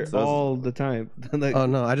that shirt So that's- all the time. Like, Oh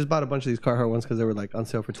no, I just bought a bunch of these Carhartt ones because they were like on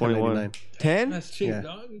sale for $10.99. 10? That's cheap, Yeah.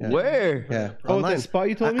 dog. Yeah. Where? Yeah, oh, online. that spot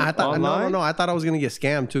you told me. I thought Online? no. I thought I was gonna get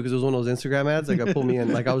scammed too because it was one of those Instagram ads. Like I pulled me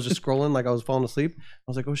in. Like I was just scrolling. Like I was falling asleep. I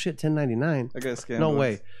was like, oh shit, $10.99. I got scammed. No once.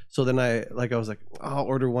 way. So then I was like, I'll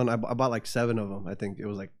order one. I bought like 7 of them. I think it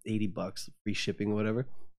was like $80, free shipping or whatever.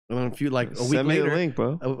 And then a few like a week Send me the later, link,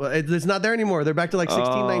 bro. it's not there anymore. They're back to like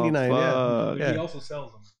 $16.99. Oh, yeah. He also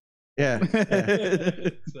sells them. Yeah.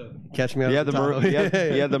 So, Catch me out. You at had the the top. maroon.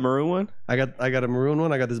 You had the maroon one. I got a maroon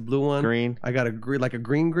one. I got this blue one. Green. I got a green, like a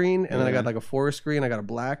green, and then I Yeah. got like a forest green. I got a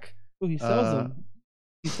black. Oh, he sells Uh, them.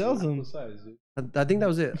 He sells them. what size, dude? I think that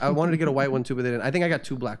was it. I wanted to get a white one too, but they didn't. I think I got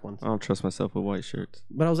 2 black ones. I don't trust myself with white shirts.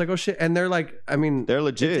 But I was like, oh shit, and they're like, I mean, They're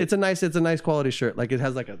legit. it's a nice quality shirt. Like it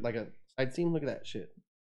has like a side seam. Look at that shit.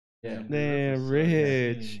 Yeah. Damn,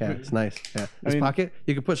 rich. Yeah, it's nice. Yeah, this mean- pocket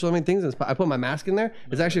you can put so many things in. This I put my mask in there.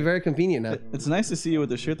 It's actually very convenient now. It's nice to see you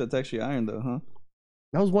with a shirt that's actually ironed, though, huh?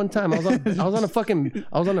 That was one time. I was on a bender.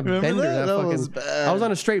 Remember That that fucking. was bad. I was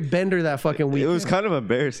on a straight bender that fucking week. it was kind of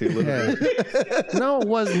embarrassing. A little Yeah. bit. No, it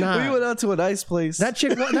was not. We went out to a nice place. That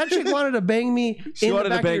chick wanted to bang me She in the wanted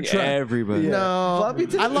back to of your bang truck. everybody. No,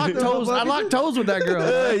 Floppy I locked tits? toes. I Floppy locked toes with that girl.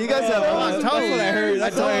 Yeah, you guys have. I locked toes. what I heard. I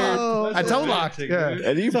That's what I heard. told. I toe locked. Yeah.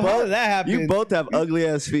 And you So how both. did that happen? You both have ugly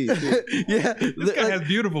ass feet. yeah. This guy has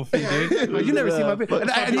beautiful feet, dude. You never see my feet. I've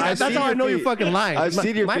That's seen how I your know you're feet. fucking lying. I've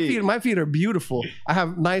seen your feet. My feet are beautiful. I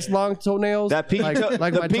have nice long toenails. That pinky toe,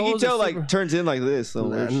 like the my pinky toes are toe super- like turns in like this. So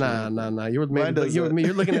weird shit. Nah. You're Mine does that.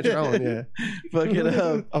 you're looking at your own. Yeah. Fucking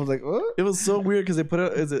I was like, what? it was so weird because they put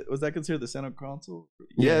it. Was that considered the center console?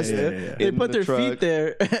 Yes, Yeah. They in put the their truck. feet there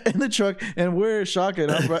in the truck, and we're shocking.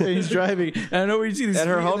 And he's driving, and I know where you see these. And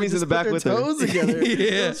her feet, they homies in just the back put with their her. toes together.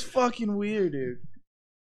 Yeah. It was fucking weird, dude.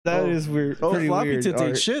 That is weird. Oh, Pretty floppy weird. tits ate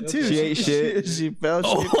Art. shit too. She ate shit. She fell.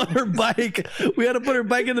 Oh, on her bike. We had to put her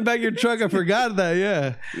bike in the back of your truck. I forgot that.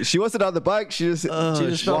 Yeah. She wasn't on the bike. She just fell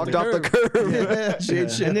walked off off the the curb. Yeah, she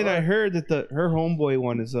ate shit. And then I heard that her homeboy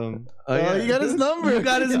one is Oh, you got his number. You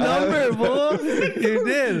got his number, boy. You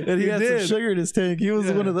did. And he You had did. some sugar in his tank. He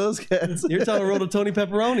was one of those cats. You're telling roll to Tony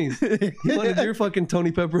Pepperonis. You wanted your fucking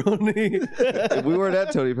Tony Pepperoni. We weren't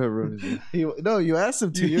at Tony Pepperoni's. No, you asked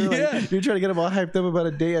him to. You're Yeah. like, you're trying to get him all hyped up about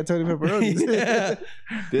a day at Tony Pepperoni's. Yeah.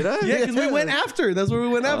 Did I? Yeah, because we went after. That's where we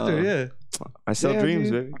went after. Oh. Yeah. I sell Yeah, dreams,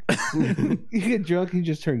 dude. baby. you get drunk and you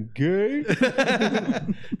just turn gay.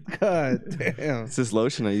 God damn. It's this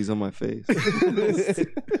lotion I use on my face.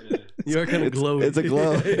 You are kind of glowy. It's a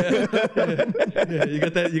glow. Yeah, you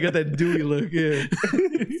got that dewy look. Yeah.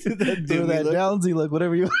 Do that Downsy look,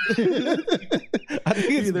 whatever you. I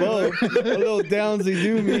think it's both. A little Downsy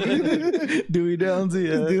Doomy. Dewey Downsy.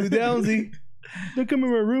 Yeah. Dude, Downsy. Don't come in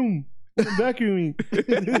my room. Vacuum me.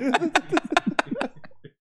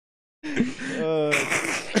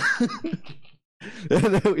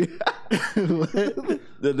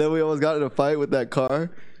 And then we almost got in a fight with that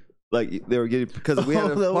car. Like they were getting because we had Oh,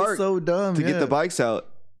 to that was park so dumb. to get yeah. the bikes out.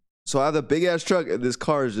 So I have a big ass truck, and this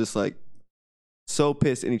car is just like so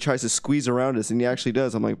pissed, and he tries to squeeze around us, and he actually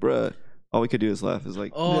does. I'm like, bruh, all we could do is laugh. It's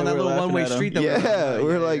like, Oh, Yeah, that we were little laughing one-way at him. street. That yeah,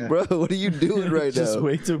 we're like, bro, what are you doing right Just now?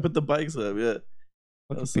 wait to put the bikes up. Yeah,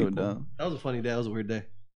 that was so people. dumb. That was a funny day. That was a weird day.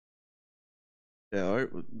 Yeah,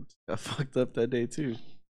 Art got fucked up that day too.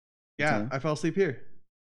 Yeah, Time. I fell asleep here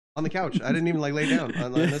on the couch. I didn't even like lay down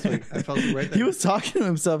on this week. I fell asleep right there. He was talking to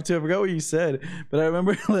himself too. I forgot what you said, but I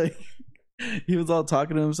remember like he was all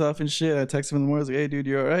talking to himself and shit. I texted him in the morning. I was like, "Hey, dude,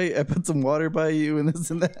 you all right? I put some water by you and this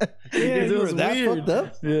and that." Yeah, It you was were that weird. fucked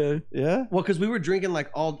up? Yeah. Yeah. Well, because we were drinking like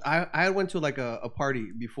all. I went to like a party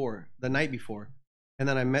before the night before, and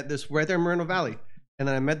then I met this right there in Moreno Valley, and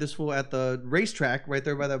then I met this fool at the racetrack right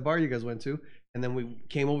there by that bar you guys went to, and then we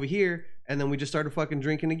came over here, and then we just started fucking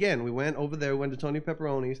drinking again. We went over there, went to Tony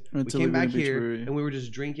Pepperoni's, we Went to came Laguna back Beach here, Brewery. and we were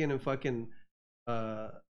just drinking and fucking.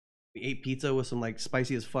 We ate pizza with some like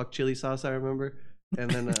spicy as fuck chili sauce. I remember, and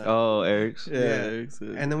then. Oh, Eric's. Yeah. Yeah. Eric's,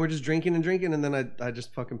 And then we're just drinking and drinking, and then I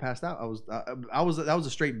just fucking passed out. That was a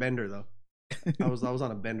straight bender though. I was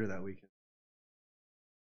on a bender that weekend.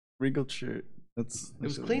 wrinkled shirt. It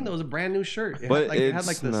was clean though. It was a brand new shirt. It But had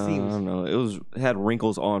like the no, I seams. don't know. It had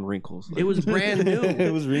wrinkles on wrinkles. It was brand new.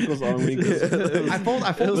 It was wrinkles on wrinkles. I folded.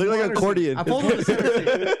 It looked like an accordion. I folded the center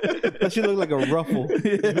seat. That shit looked like a ruffle.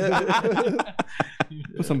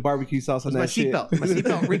 Put some barbecue sauce on My that shit. seatbelt. My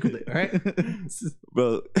seatbelt wrinkled it. All right.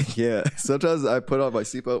 Bro, yeah. Sometimes I put on my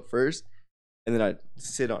seatbelt first, and then I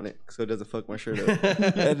sit on it so it doesn't fuck my shirt up.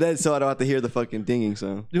 And then so I don't have to hear the fucking dinging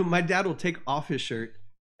sound. Dude, my dad will take off his shirt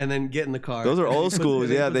and then get in the car. Those are and he old puts- schools.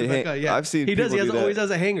 and then Yeah, puts they it back hang. on. Yeah. I've seen He does. He people do that. always has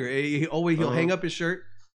a hanger. He'll Uh-huh. hang up his shirt.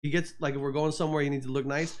 He gets like if we're going somewhere, he needs to look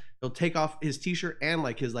nice. He'll take off his t-shirt and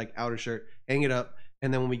like his like outer shirt, hang it up,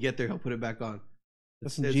 and then when we get there, he'll put it back on.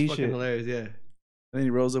 That's some It's G fucking shit. hilarious. Yeah. And then he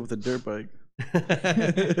rolls up with a dirt bike.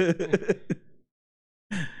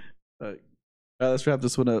 All right, let's wrap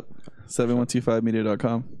this one up.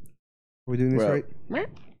 7125media.com. Are we doing this We're right?